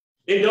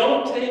 it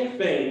don't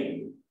take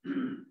fame,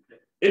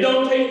 it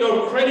don't take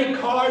no credit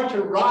card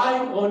to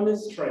ride on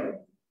this train.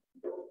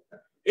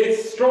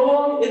 It's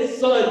strong, it's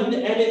sudden,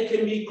 and it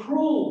can be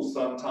cruel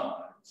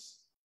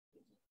sometimes,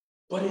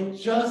 but it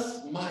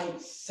just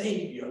might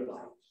save your life.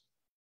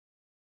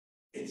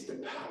 It's the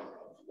power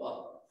of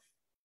love.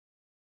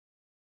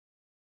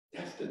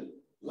 That's the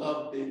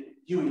love that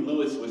Huey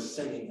Lewis was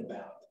singing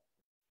about.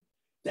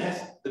 That's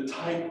the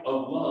type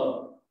of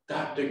love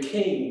Dr.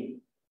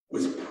 King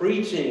was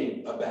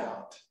preaching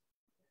about.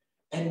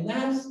 And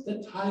that's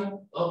the type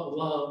of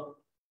love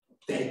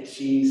that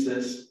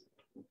Jesus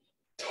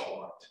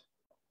taught.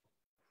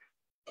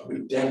 A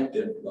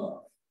redemptive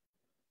love,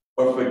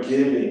 a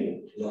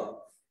forgiving love,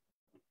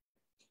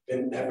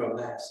 an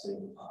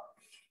everlasting love.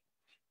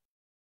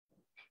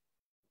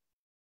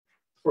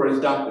 For as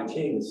Dr.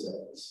 King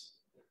says,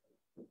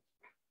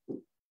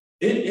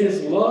 it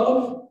is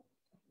love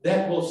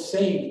that will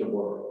save the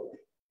world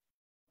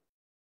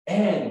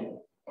and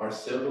our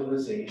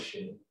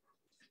civilization,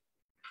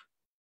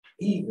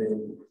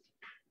 even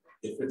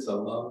if it's a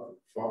love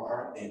for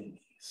our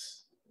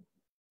enemies.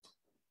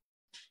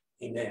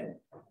 Amen.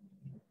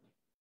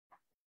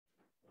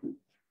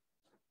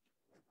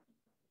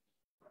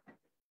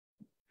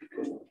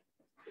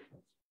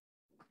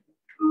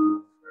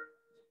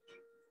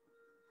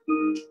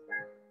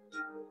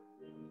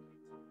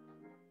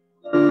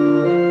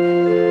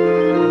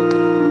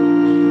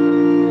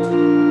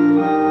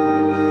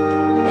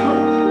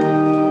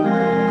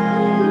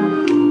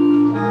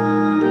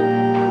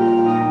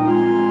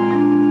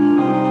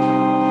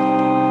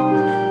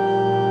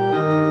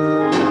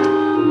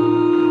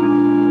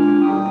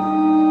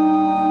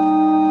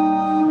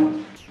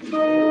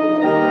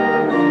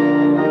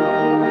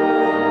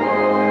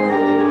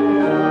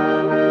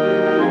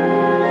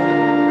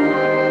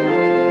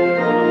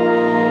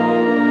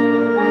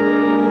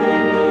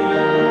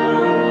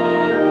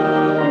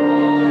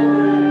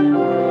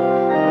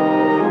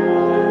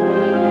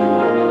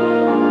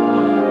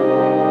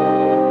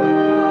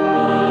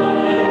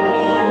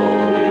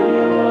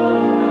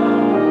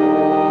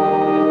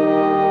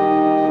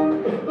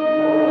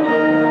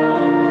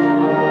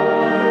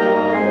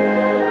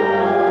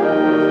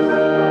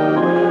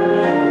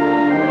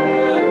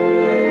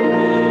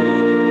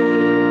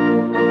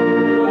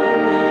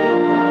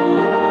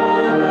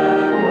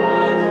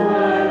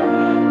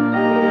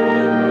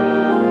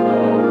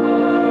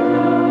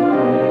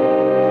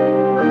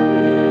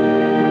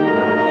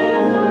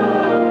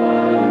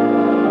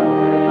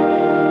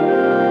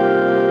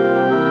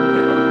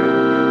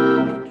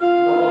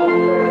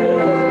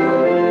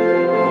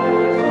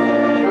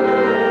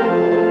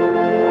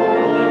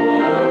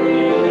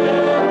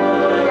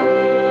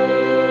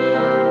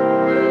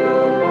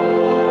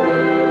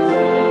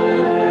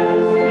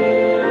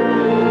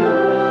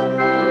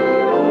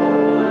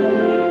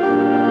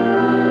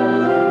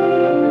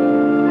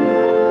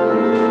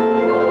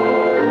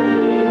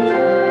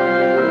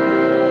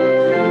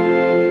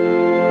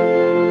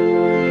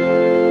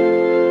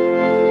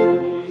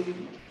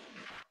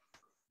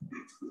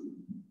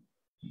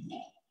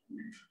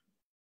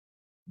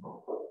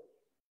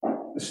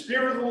 The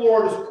Spirit of the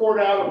Lord is poured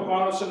out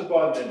upon us in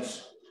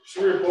abundance,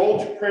 so we are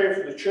bold to pray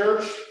for the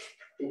church,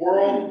 the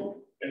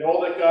world, and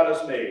all that God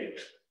has made.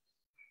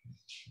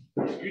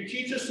 You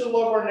teach us to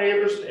love our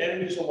neighbors and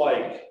enemies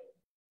alike.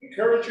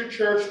 Encourage your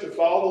church to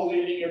follow the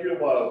leading of your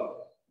love,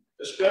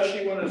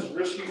 especially when it's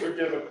risky or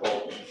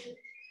difficult.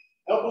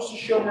 Help us to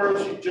show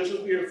mercy just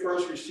as we have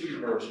first received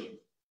mercy.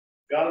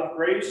 God of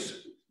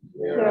grace,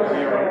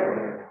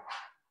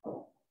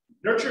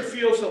 nurture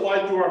fields that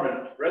lie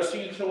dormant,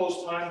 resting until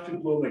it's time to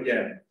bloom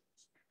again.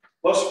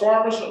 Bless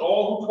farmers and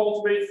all who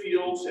cultivate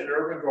fields and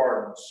urban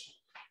gardens.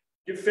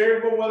 Give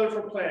favorable weather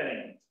for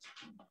planting.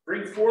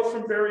 Bring forth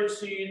from buried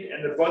seed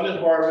an abundant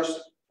harvest,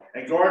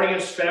 and guard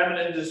against famine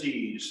and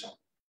disease.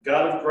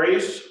 God of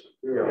grace,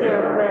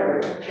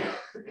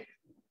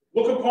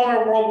 look upon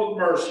our world with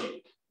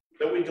mercy,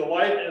 that we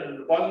delight in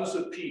an abundance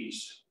of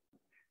peace.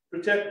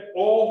 Protect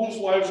all whose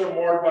lives are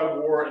marred by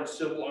war and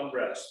civil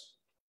unrest.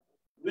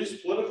 Release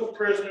political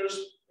prisoners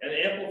and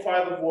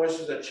amplify the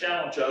voices that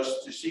challenge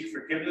us to seek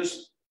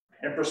forgiveness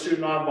and pursue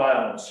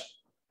nonviolence.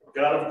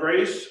 God of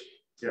grace,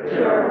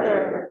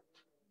 your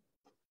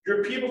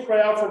people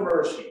cry out for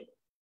mercy.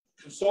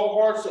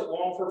 Console hearts that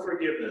long for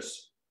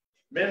forgiveness.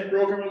 Mend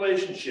broken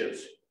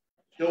relationships.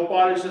 Heal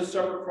bodies that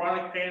suffer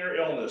chronic pain or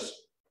illness.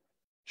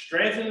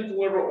 Strengthen and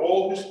deliver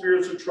all whose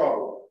spirits are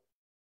troubled.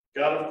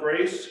 God of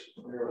grace,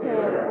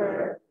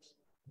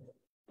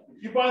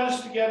 you bind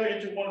us together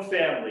into one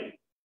family.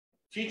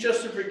 Teach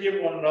us to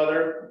forgive one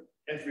another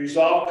and to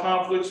resolve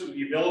conflicts with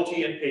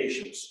humility and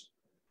patience.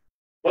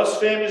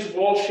 Bless families of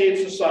all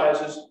shapes and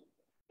sizes,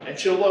 and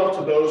show love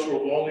to those who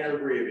are lonely or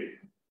grieving.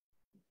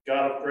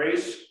 God of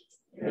grace,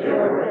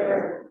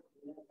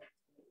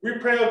 we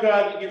pray, O God,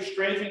 that you give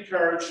strength and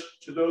courage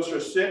to those who are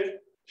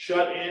sick,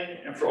 shut in,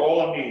 and for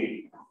all in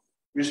need.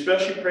 We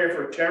especially pray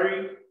for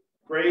Terry,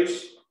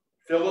 Grace,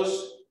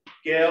 Phyllis,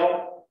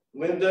 Gail,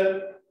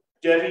 Linda,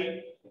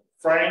 Debbie,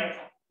 Frank,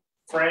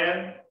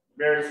 Fran,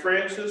 Mary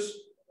Frances,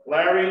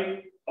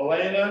 Larry,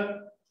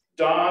 Elena,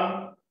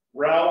 Don,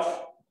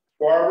 Ralph,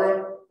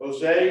 Barbara,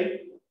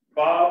 Jose,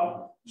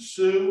 Bob,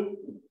 Sue,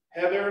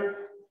 Heather,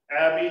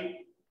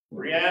 Abby,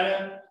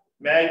 Brianna,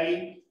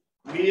 Maggie,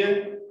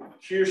 Mia,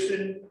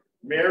 Kirsten,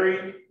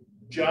 Mary,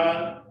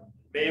 John,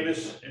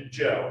 Mavis, and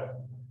Joe.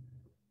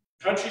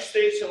 Country,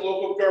 states, and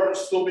local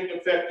governments still being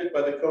affected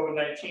by the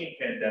COVID-19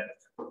 pandemic.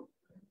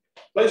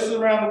 Places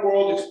around the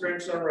world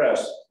experience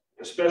unrest,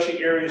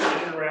 especially areas in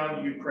and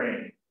around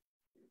Ukraine.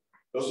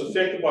 Those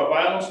affected by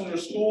violence in their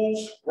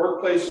schools,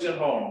 workplaces, and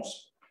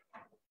homes.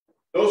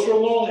 Those who are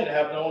lonely and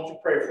have no one to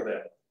pray for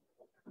them.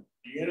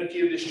 The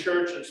unity of this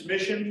church and its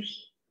mission,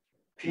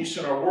 peace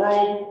in our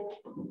world,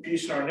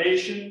 peace in our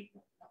nation,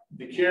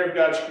 the care of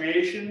God's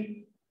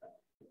creation.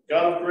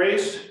 God of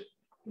grace,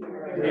 we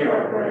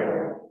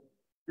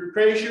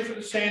praise you for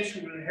the saints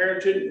who have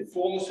inherited the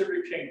fullness of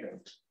your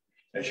kingdom.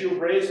 As you have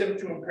raised them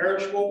to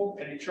imperishable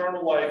and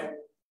eternal life,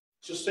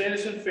 sustain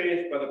us in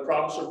faith by the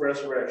promise of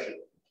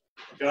resurrection.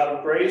 God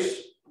of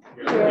grace,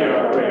 hear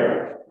our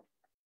prayer.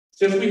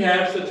 Since we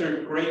have such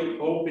a great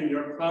hope in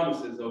your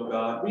promises, O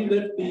God, we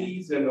lift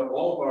these and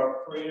all of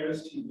our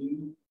prayers to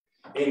you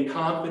in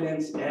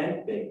confidence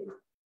and faith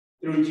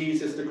through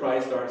Jesus the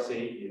Christ, our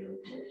Savior.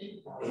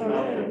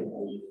 Amen.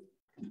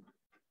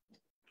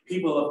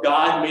 People of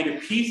God, may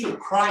the peace of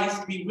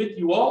Christ be with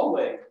you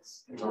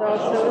always. And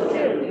also with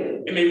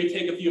you. And may we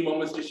take a few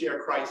moments to share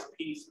Christ's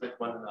peace with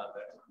one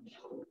another.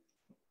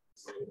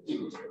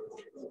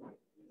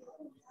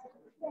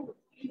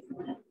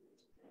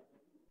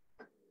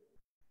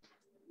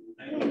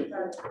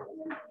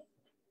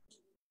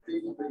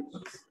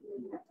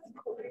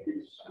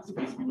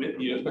 Peace be with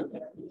you.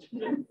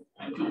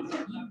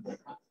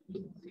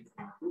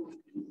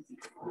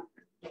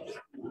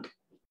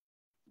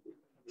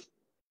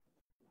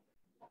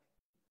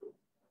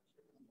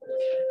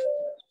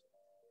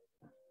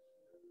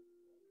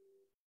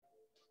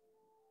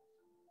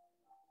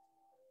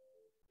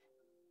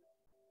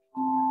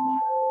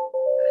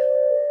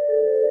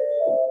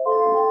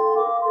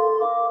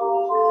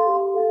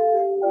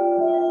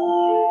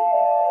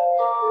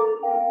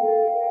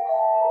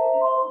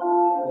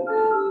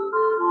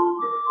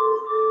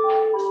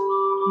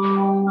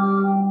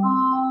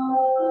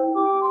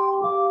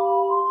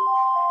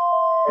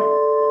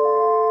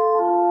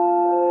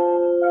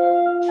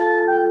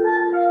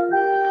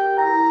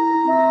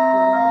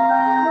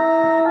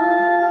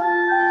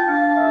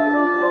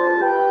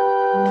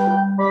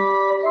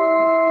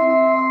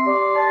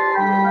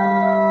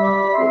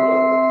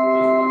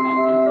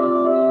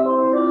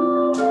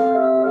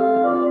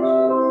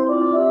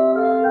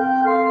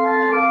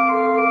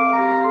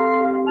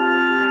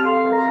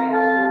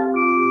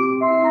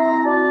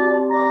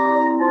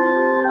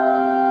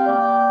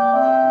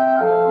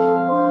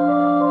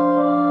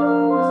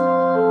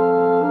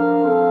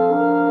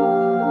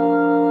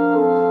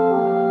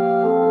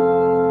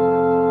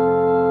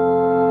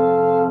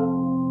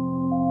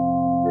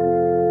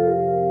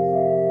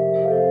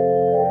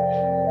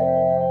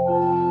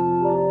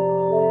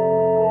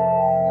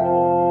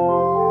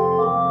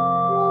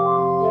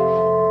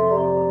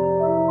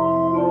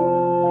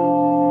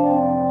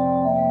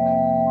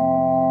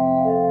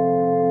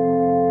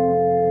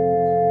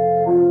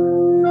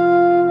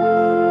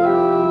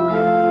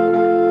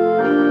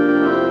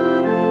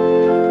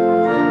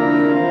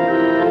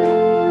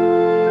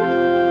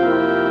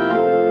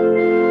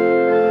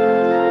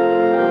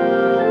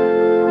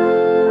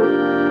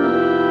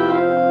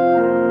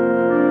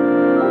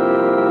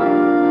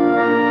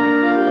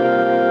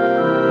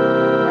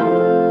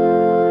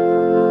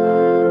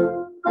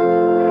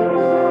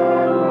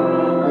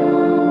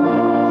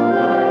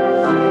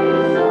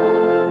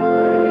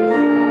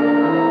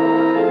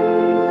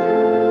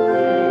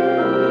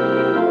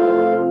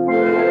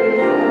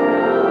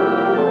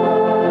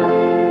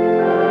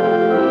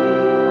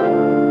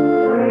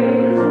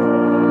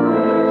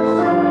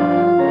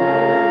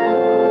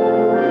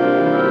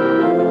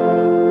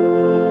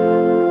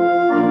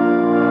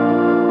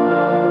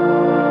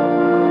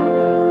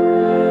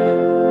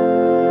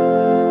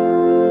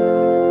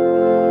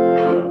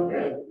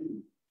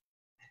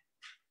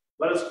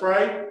 Let us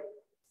pray.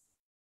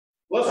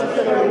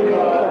 Blessed are you,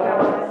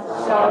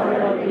 God,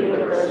 sovereign of the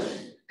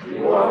universe.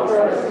 You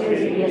offer us new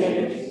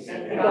beginnings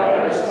and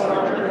guide us on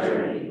our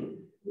journey.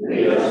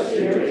 Lead us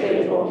to your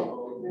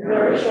table,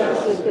 nourish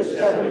us with this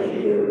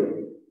heavenly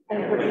food,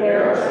 and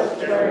prepare us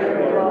to carry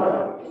your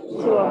love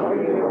to offer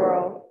you the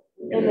world.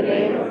 In the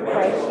name of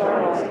Christ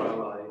our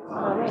Lord.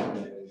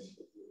 Amen.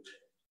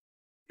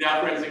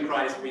 Now, friends in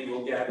Christ, we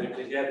will gather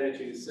together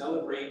to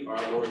celebrate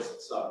our Lord's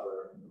Supper.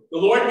 The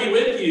Lord be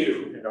with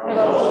you. And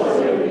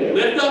also with you.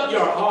 Lift up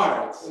your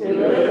hearts. We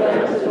lift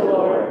them to the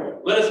Lord.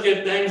 Let us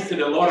give thanks to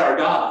the Lord our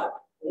God.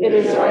 It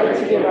is right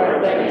to give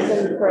our thanks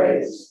and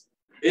praise.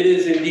 It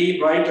is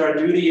indeed right, our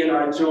duty and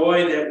our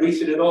joy, that we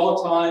should at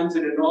all times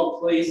and in all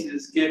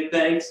places give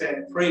thanks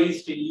and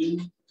praise to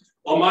you,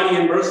 Almighty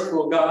and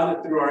merciful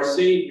God, through our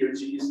Savior,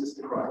 Jesus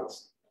the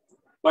Christ.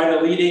 By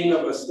the leading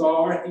of a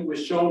star, he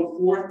was shown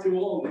forth to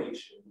all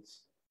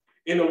nations.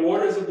 In the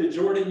waters of the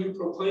Jordan, you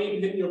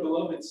proclaimed him your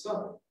beloved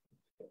Son.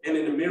 And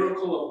in the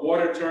miracle of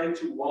water turned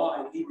to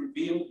wine, he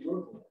revealed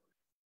your glory.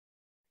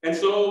 And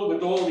so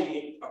with all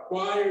the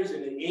choirs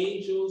and the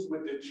angels,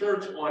 with the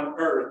church on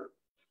earth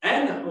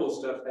and the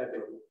host of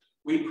heaven,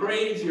 we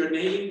praise your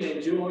name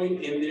and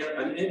join in their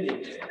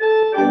unending hymn.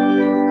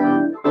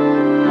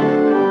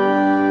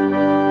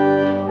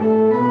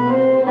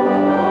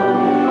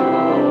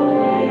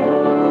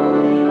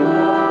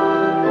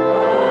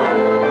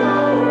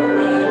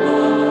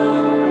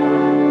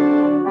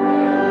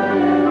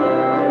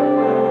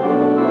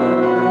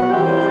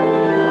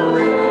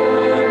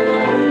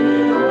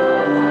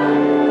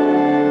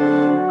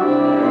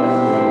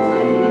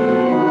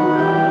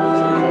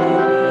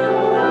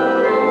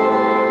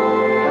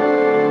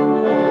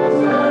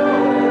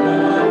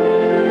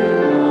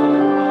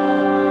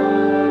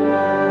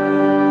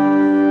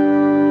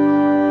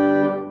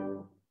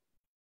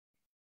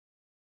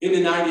 In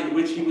the night in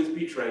which he was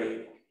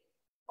betrayed,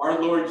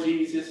 our Lord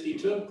Jesus, he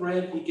took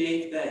bread, he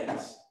gave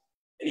thanks,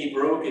 and he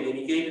broke it, and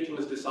he gave it to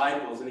his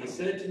disciples, and he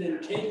said to them,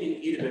 take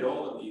and eat of it,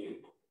 all of you.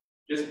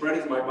 This bread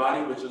is my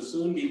body, which will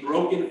soon be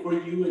broken for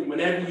you, and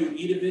whenever you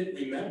eat of it,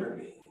 remember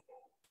me.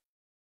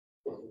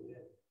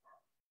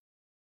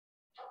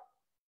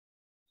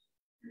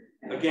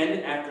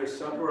 Again, after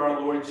supper, our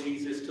Lord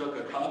Jesus took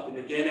a cup, and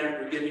again,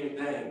 after giving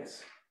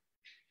thanks,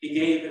 he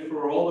gave it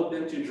for all of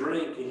them to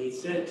drink, and he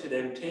said to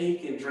them,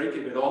 take and drink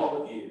of it,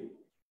 all of you.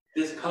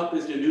 This cup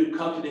is the new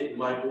covenant in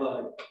my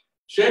blood,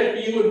 shed for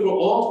you and for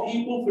all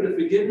people for the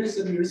forgiveness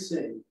of your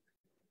sin.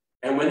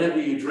 And whenever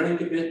you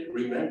drink of it,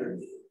 remember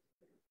me.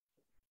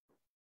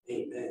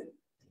 Amen.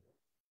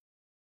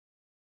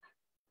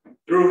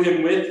 Through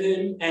him, with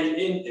him, and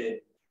in him,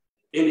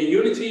 in the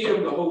unity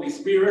of the Holy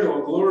Spirit,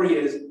 all glory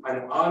is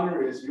and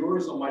honor is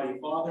yours, Almighty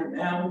Father,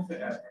 now and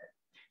forever.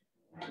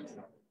 Amen.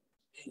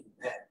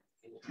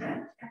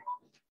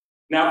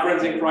 Now,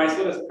 friends in Christ,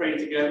 let us pray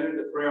together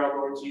the prayer our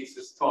Lord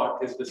Jesus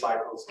taught his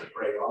disciples to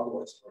pray, our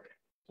Lord's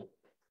Prayer.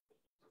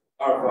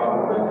 Our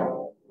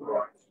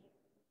Father,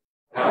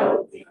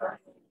 hallowed be thy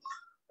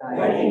name.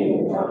 Thy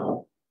kingdom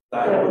come,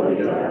 thy will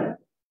be done,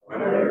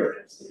 on earth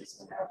as it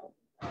is in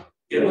heaven.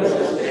 Give us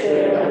this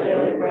day our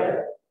daily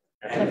bread,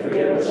 and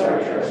forgive us our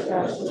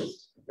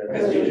trespasses,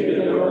 as we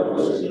forgive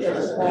those who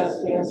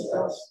trespass against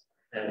us.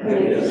 And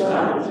lead us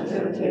not into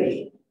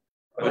temptation,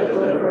 but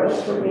deliver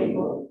us from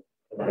evil.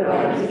 For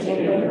thine is the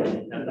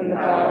kingdom, and the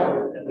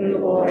power, and the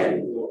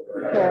glory,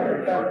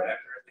 forever.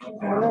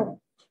 Amen.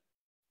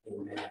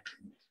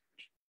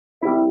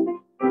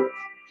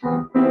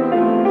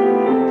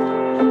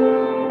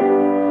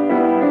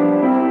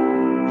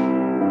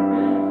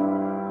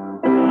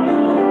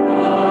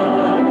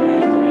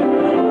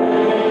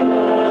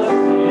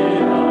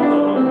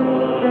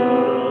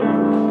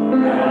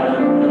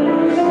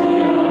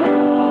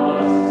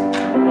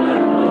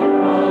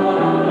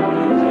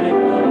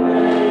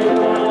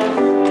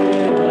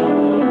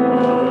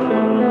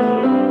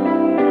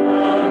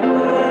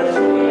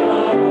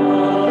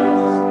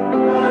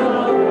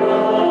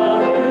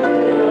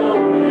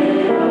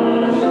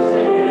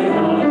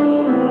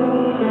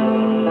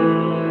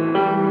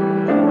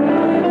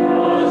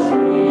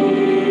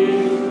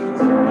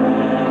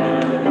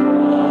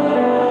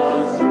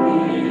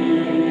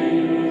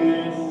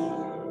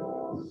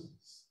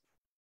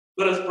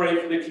 Let us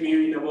pray for the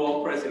communion of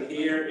all present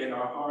here in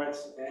our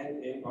hearts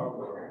and in our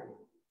world.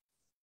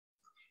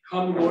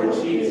 Come, Lord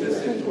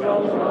Jesus, and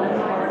dwell in my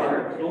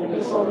heart in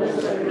the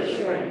fullness of your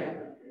strength.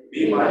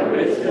 Be my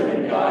wisdom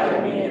and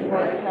guide me in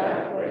right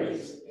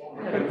pathways.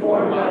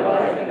 Conform my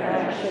life and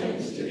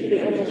actions to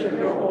the image of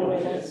your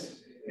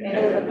holiness. And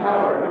in the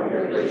power of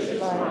your gracious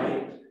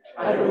might,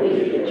 I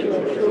believe that you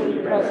are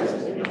truly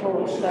present in the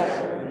Holy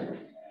Sacrament.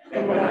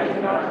 And when I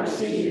cannot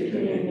receive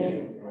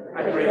communion,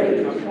 I pray that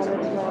you come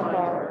into my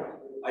heart.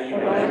 I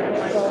unite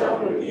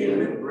myself with you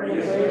and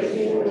embrace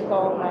you with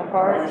all my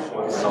heart,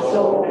 my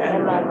soul,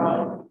 and my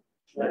mind.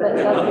 Let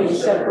nothing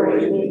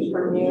separate me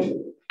from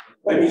you.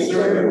 Let me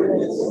serve you in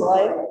this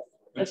life,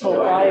 until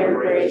by your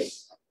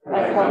grace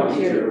I come to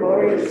your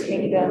glorious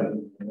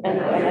kingdom and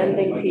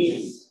unending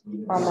peace.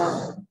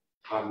 Amen.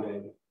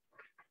 Amen.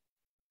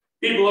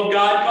 People of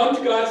God, come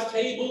to God's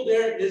table.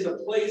 There is a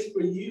place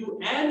for you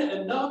and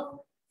enough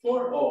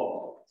for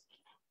all.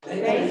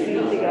 Thanks be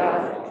to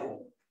God. Amen.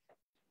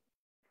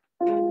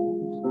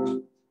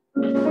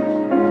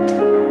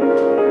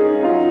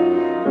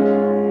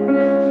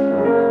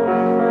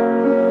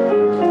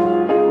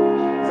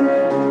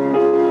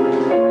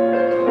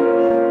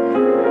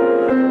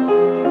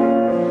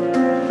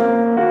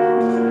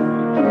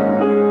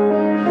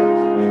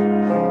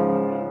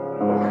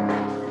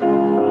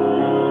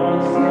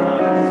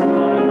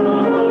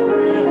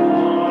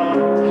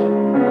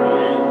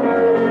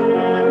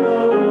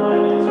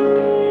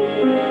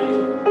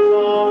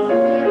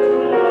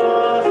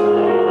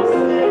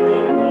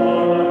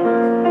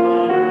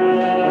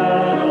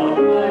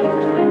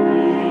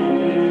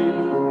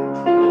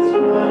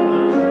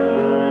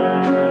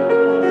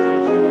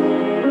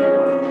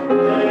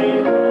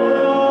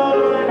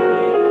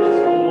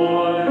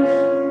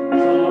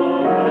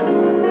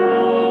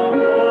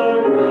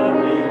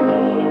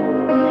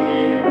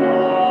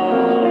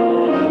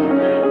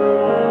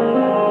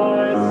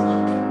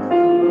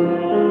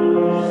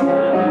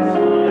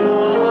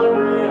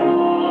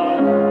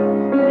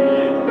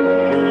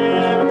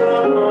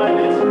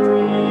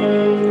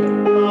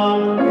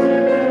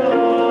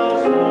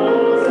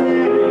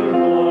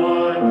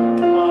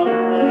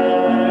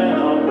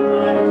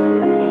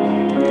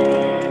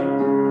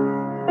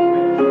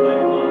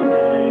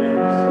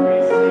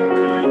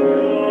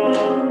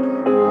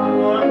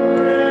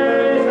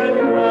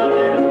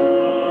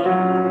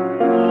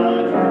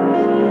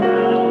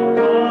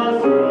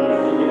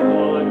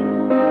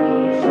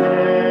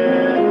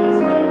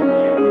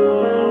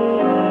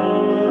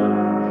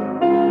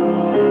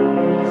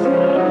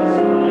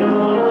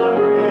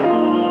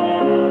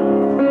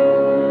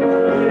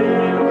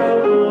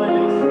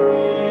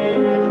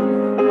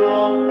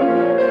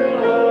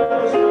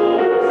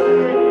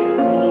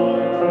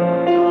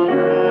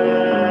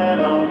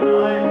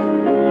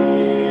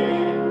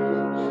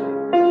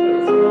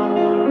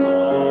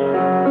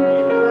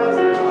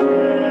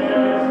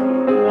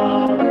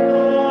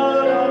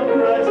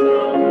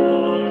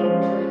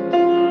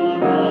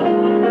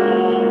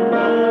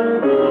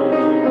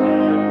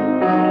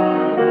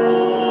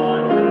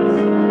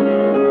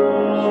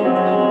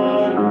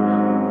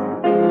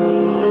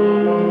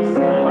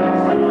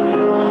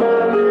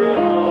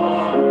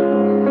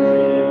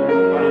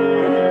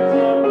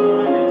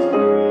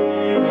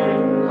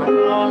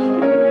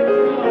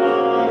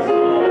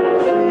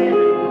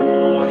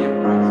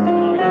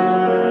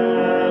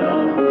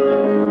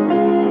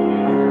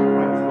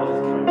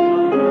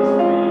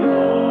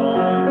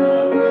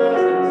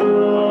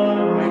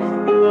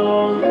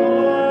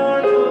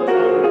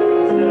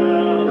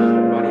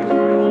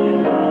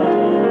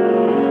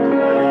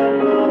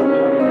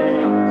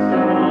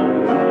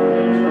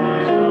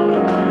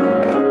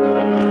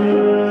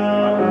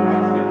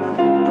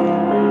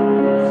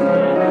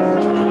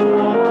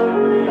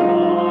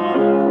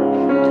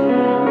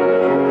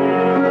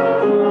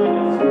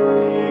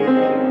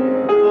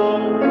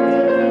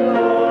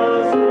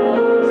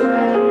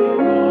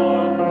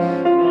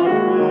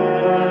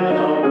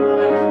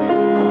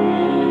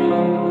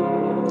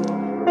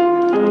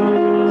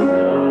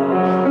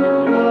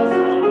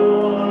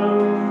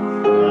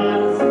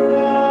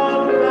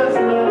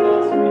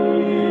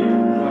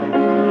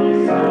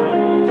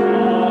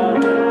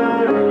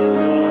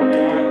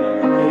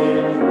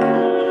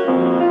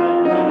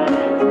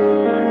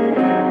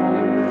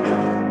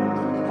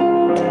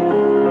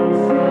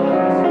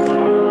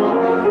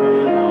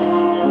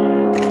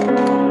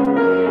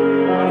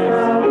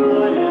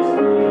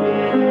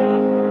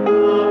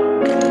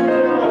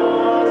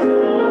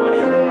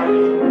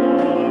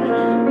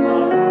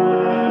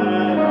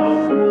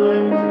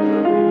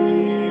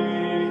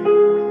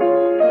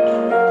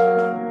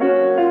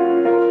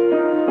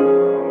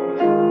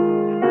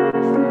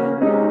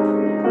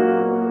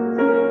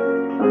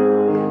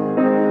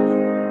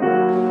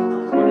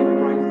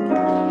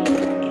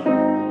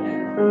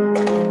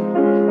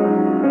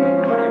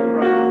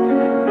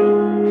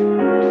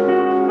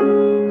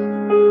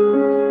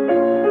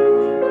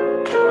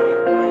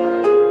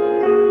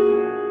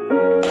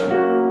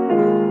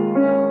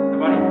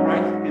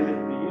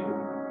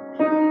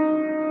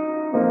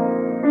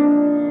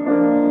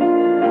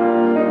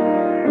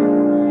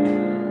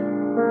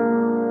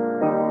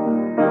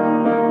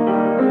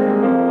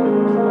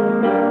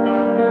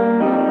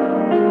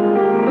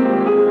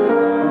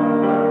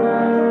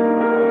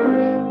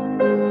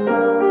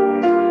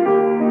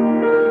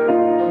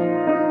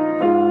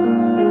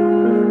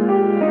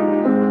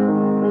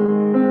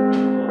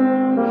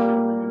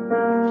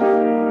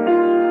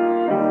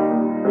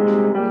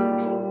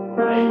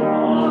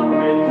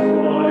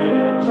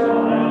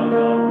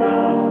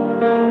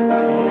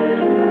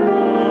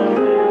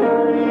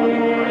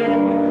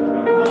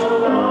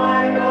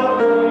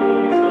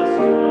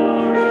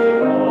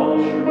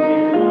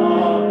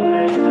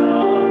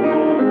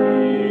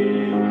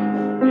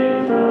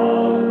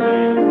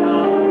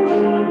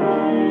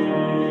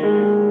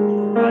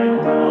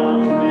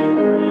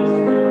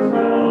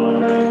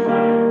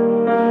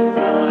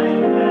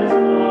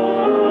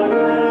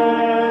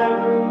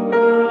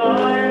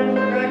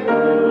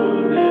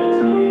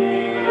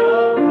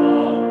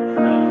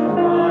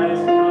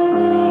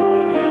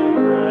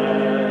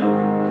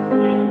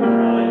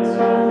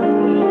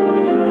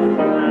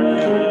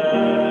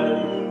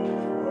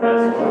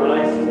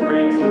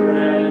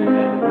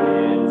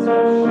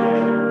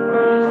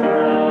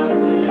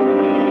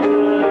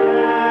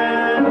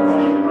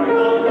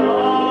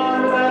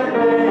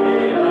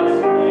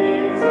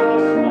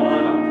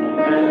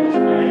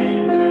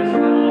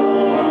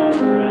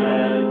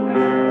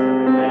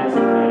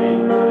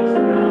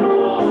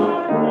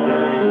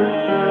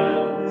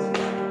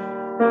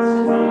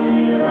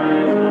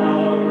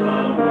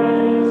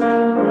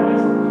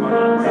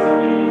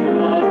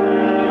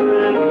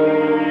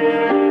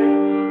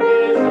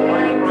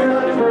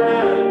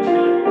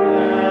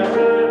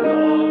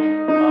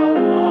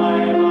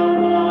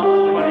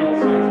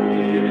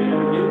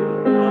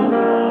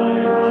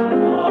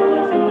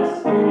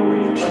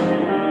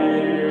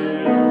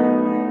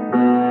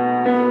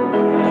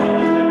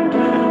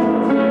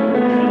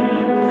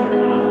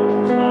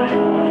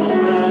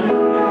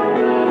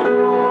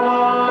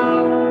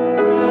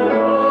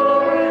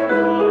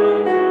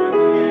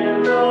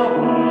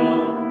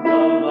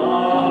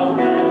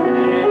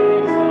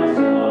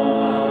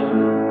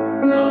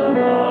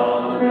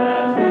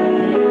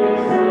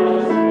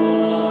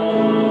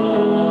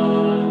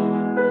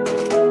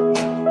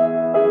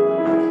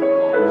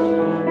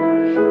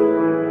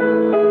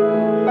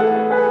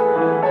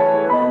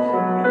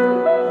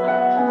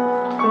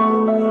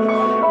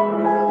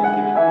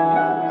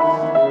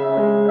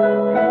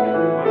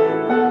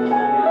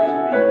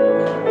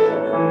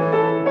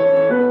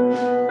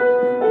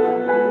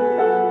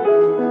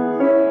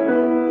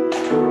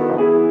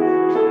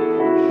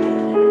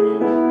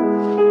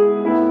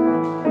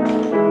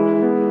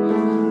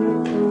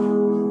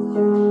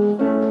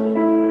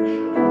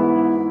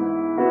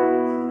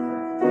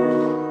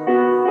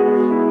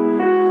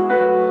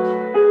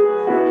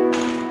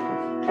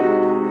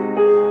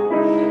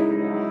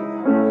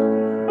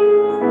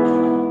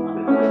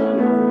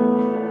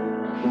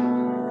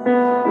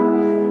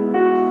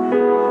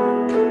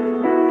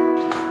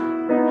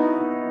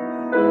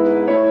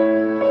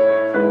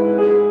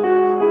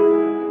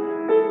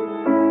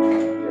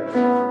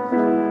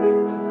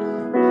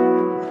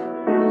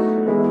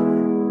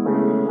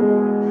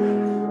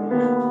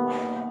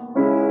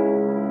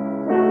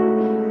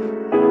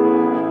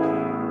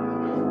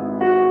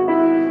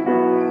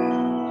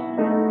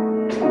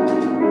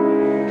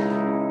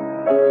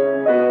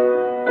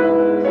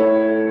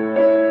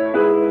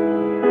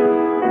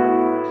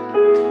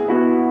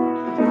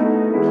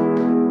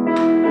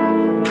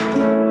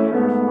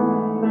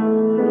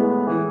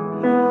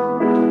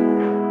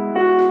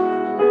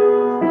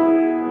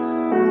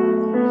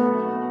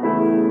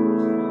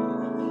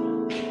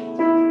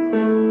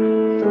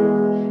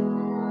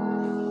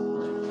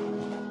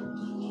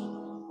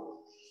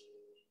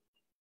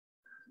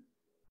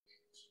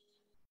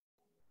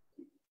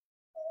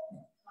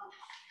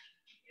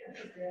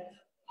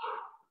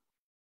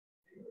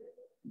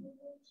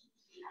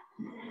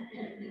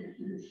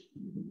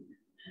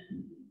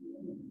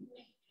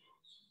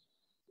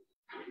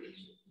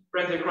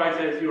 Friends in Christ,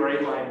 as you are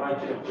able, I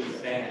invite you to please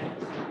stand.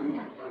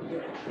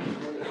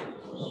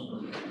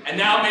 And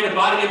now may the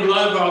body and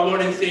blood of our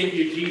Lord and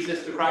Savior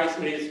Jesus the Christ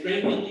may it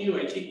strengthen you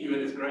and keep you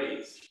in his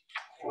grace.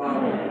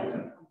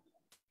 Amen.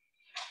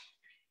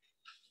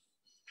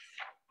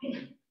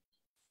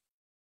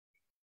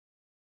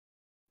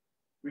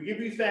 We give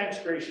you thanks,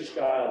 gracious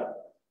God.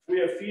 We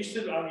have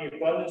feasted on the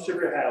abundance of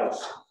your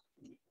house.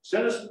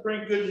 Send us to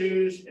bring good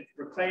news and to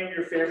proclaim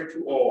your favor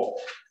to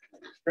all.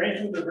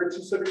 Strengthen the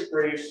riches of your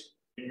grace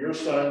in your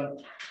Son,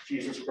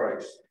 Jesus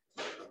Christ.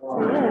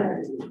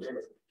 Amen.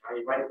 I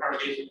invite the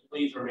congregation to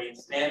please remain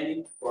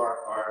standing for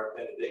our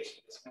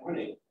benediction this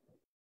morning.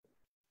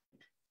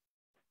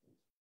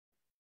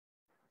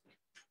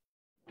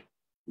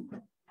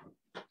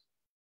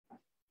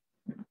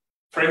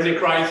 Friends in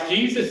Christ,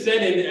 Jesus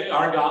said in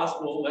our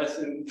gospel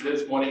lesson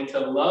this morning to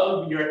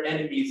love your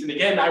enemies. And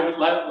again, I would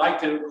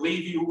like to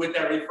leave you with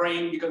that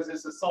refrain because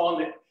it's a song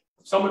that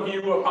some of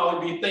you will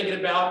probably be thinking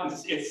about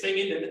and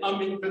singing and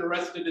humming for the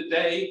rest of the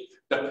day.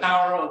 The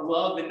power of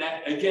love. And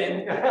that,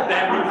 again,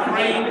 that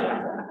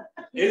refrain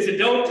is it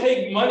don't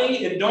take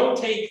money and don't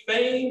take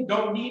fame,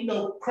 don't need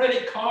no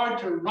credit card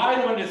to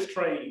ride on this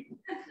train.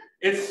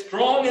 It's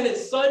strong and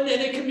it's sudden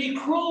and it can be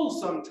cruel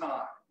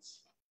sometimes.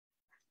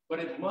 But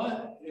it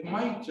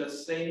might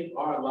just save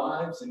our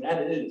lives, and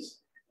that is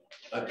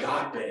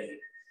agape.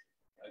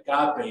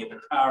 Agape, the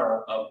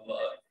power of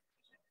love.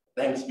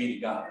 Thanks be to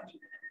God.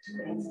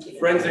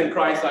 Friends in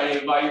Christ, I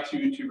invite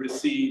you to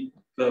receive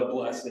the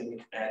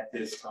blessing at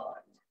this time.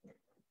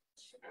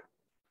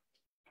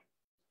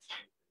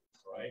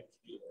 Right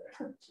here.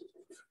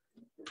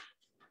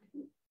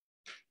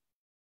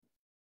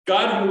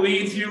 God who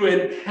leads you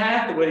in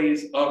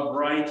pathways of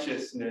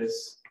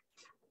righteousness,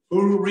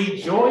 who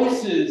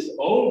rejoices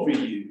over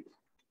you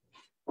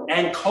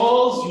and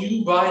calls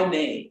you by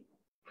name.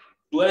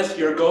 Bless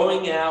your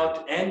going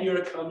out and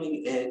your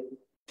coming in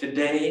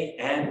today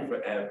and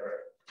forever.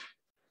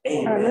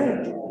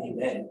 Amen.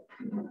 Amen.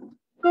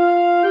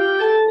 Amen.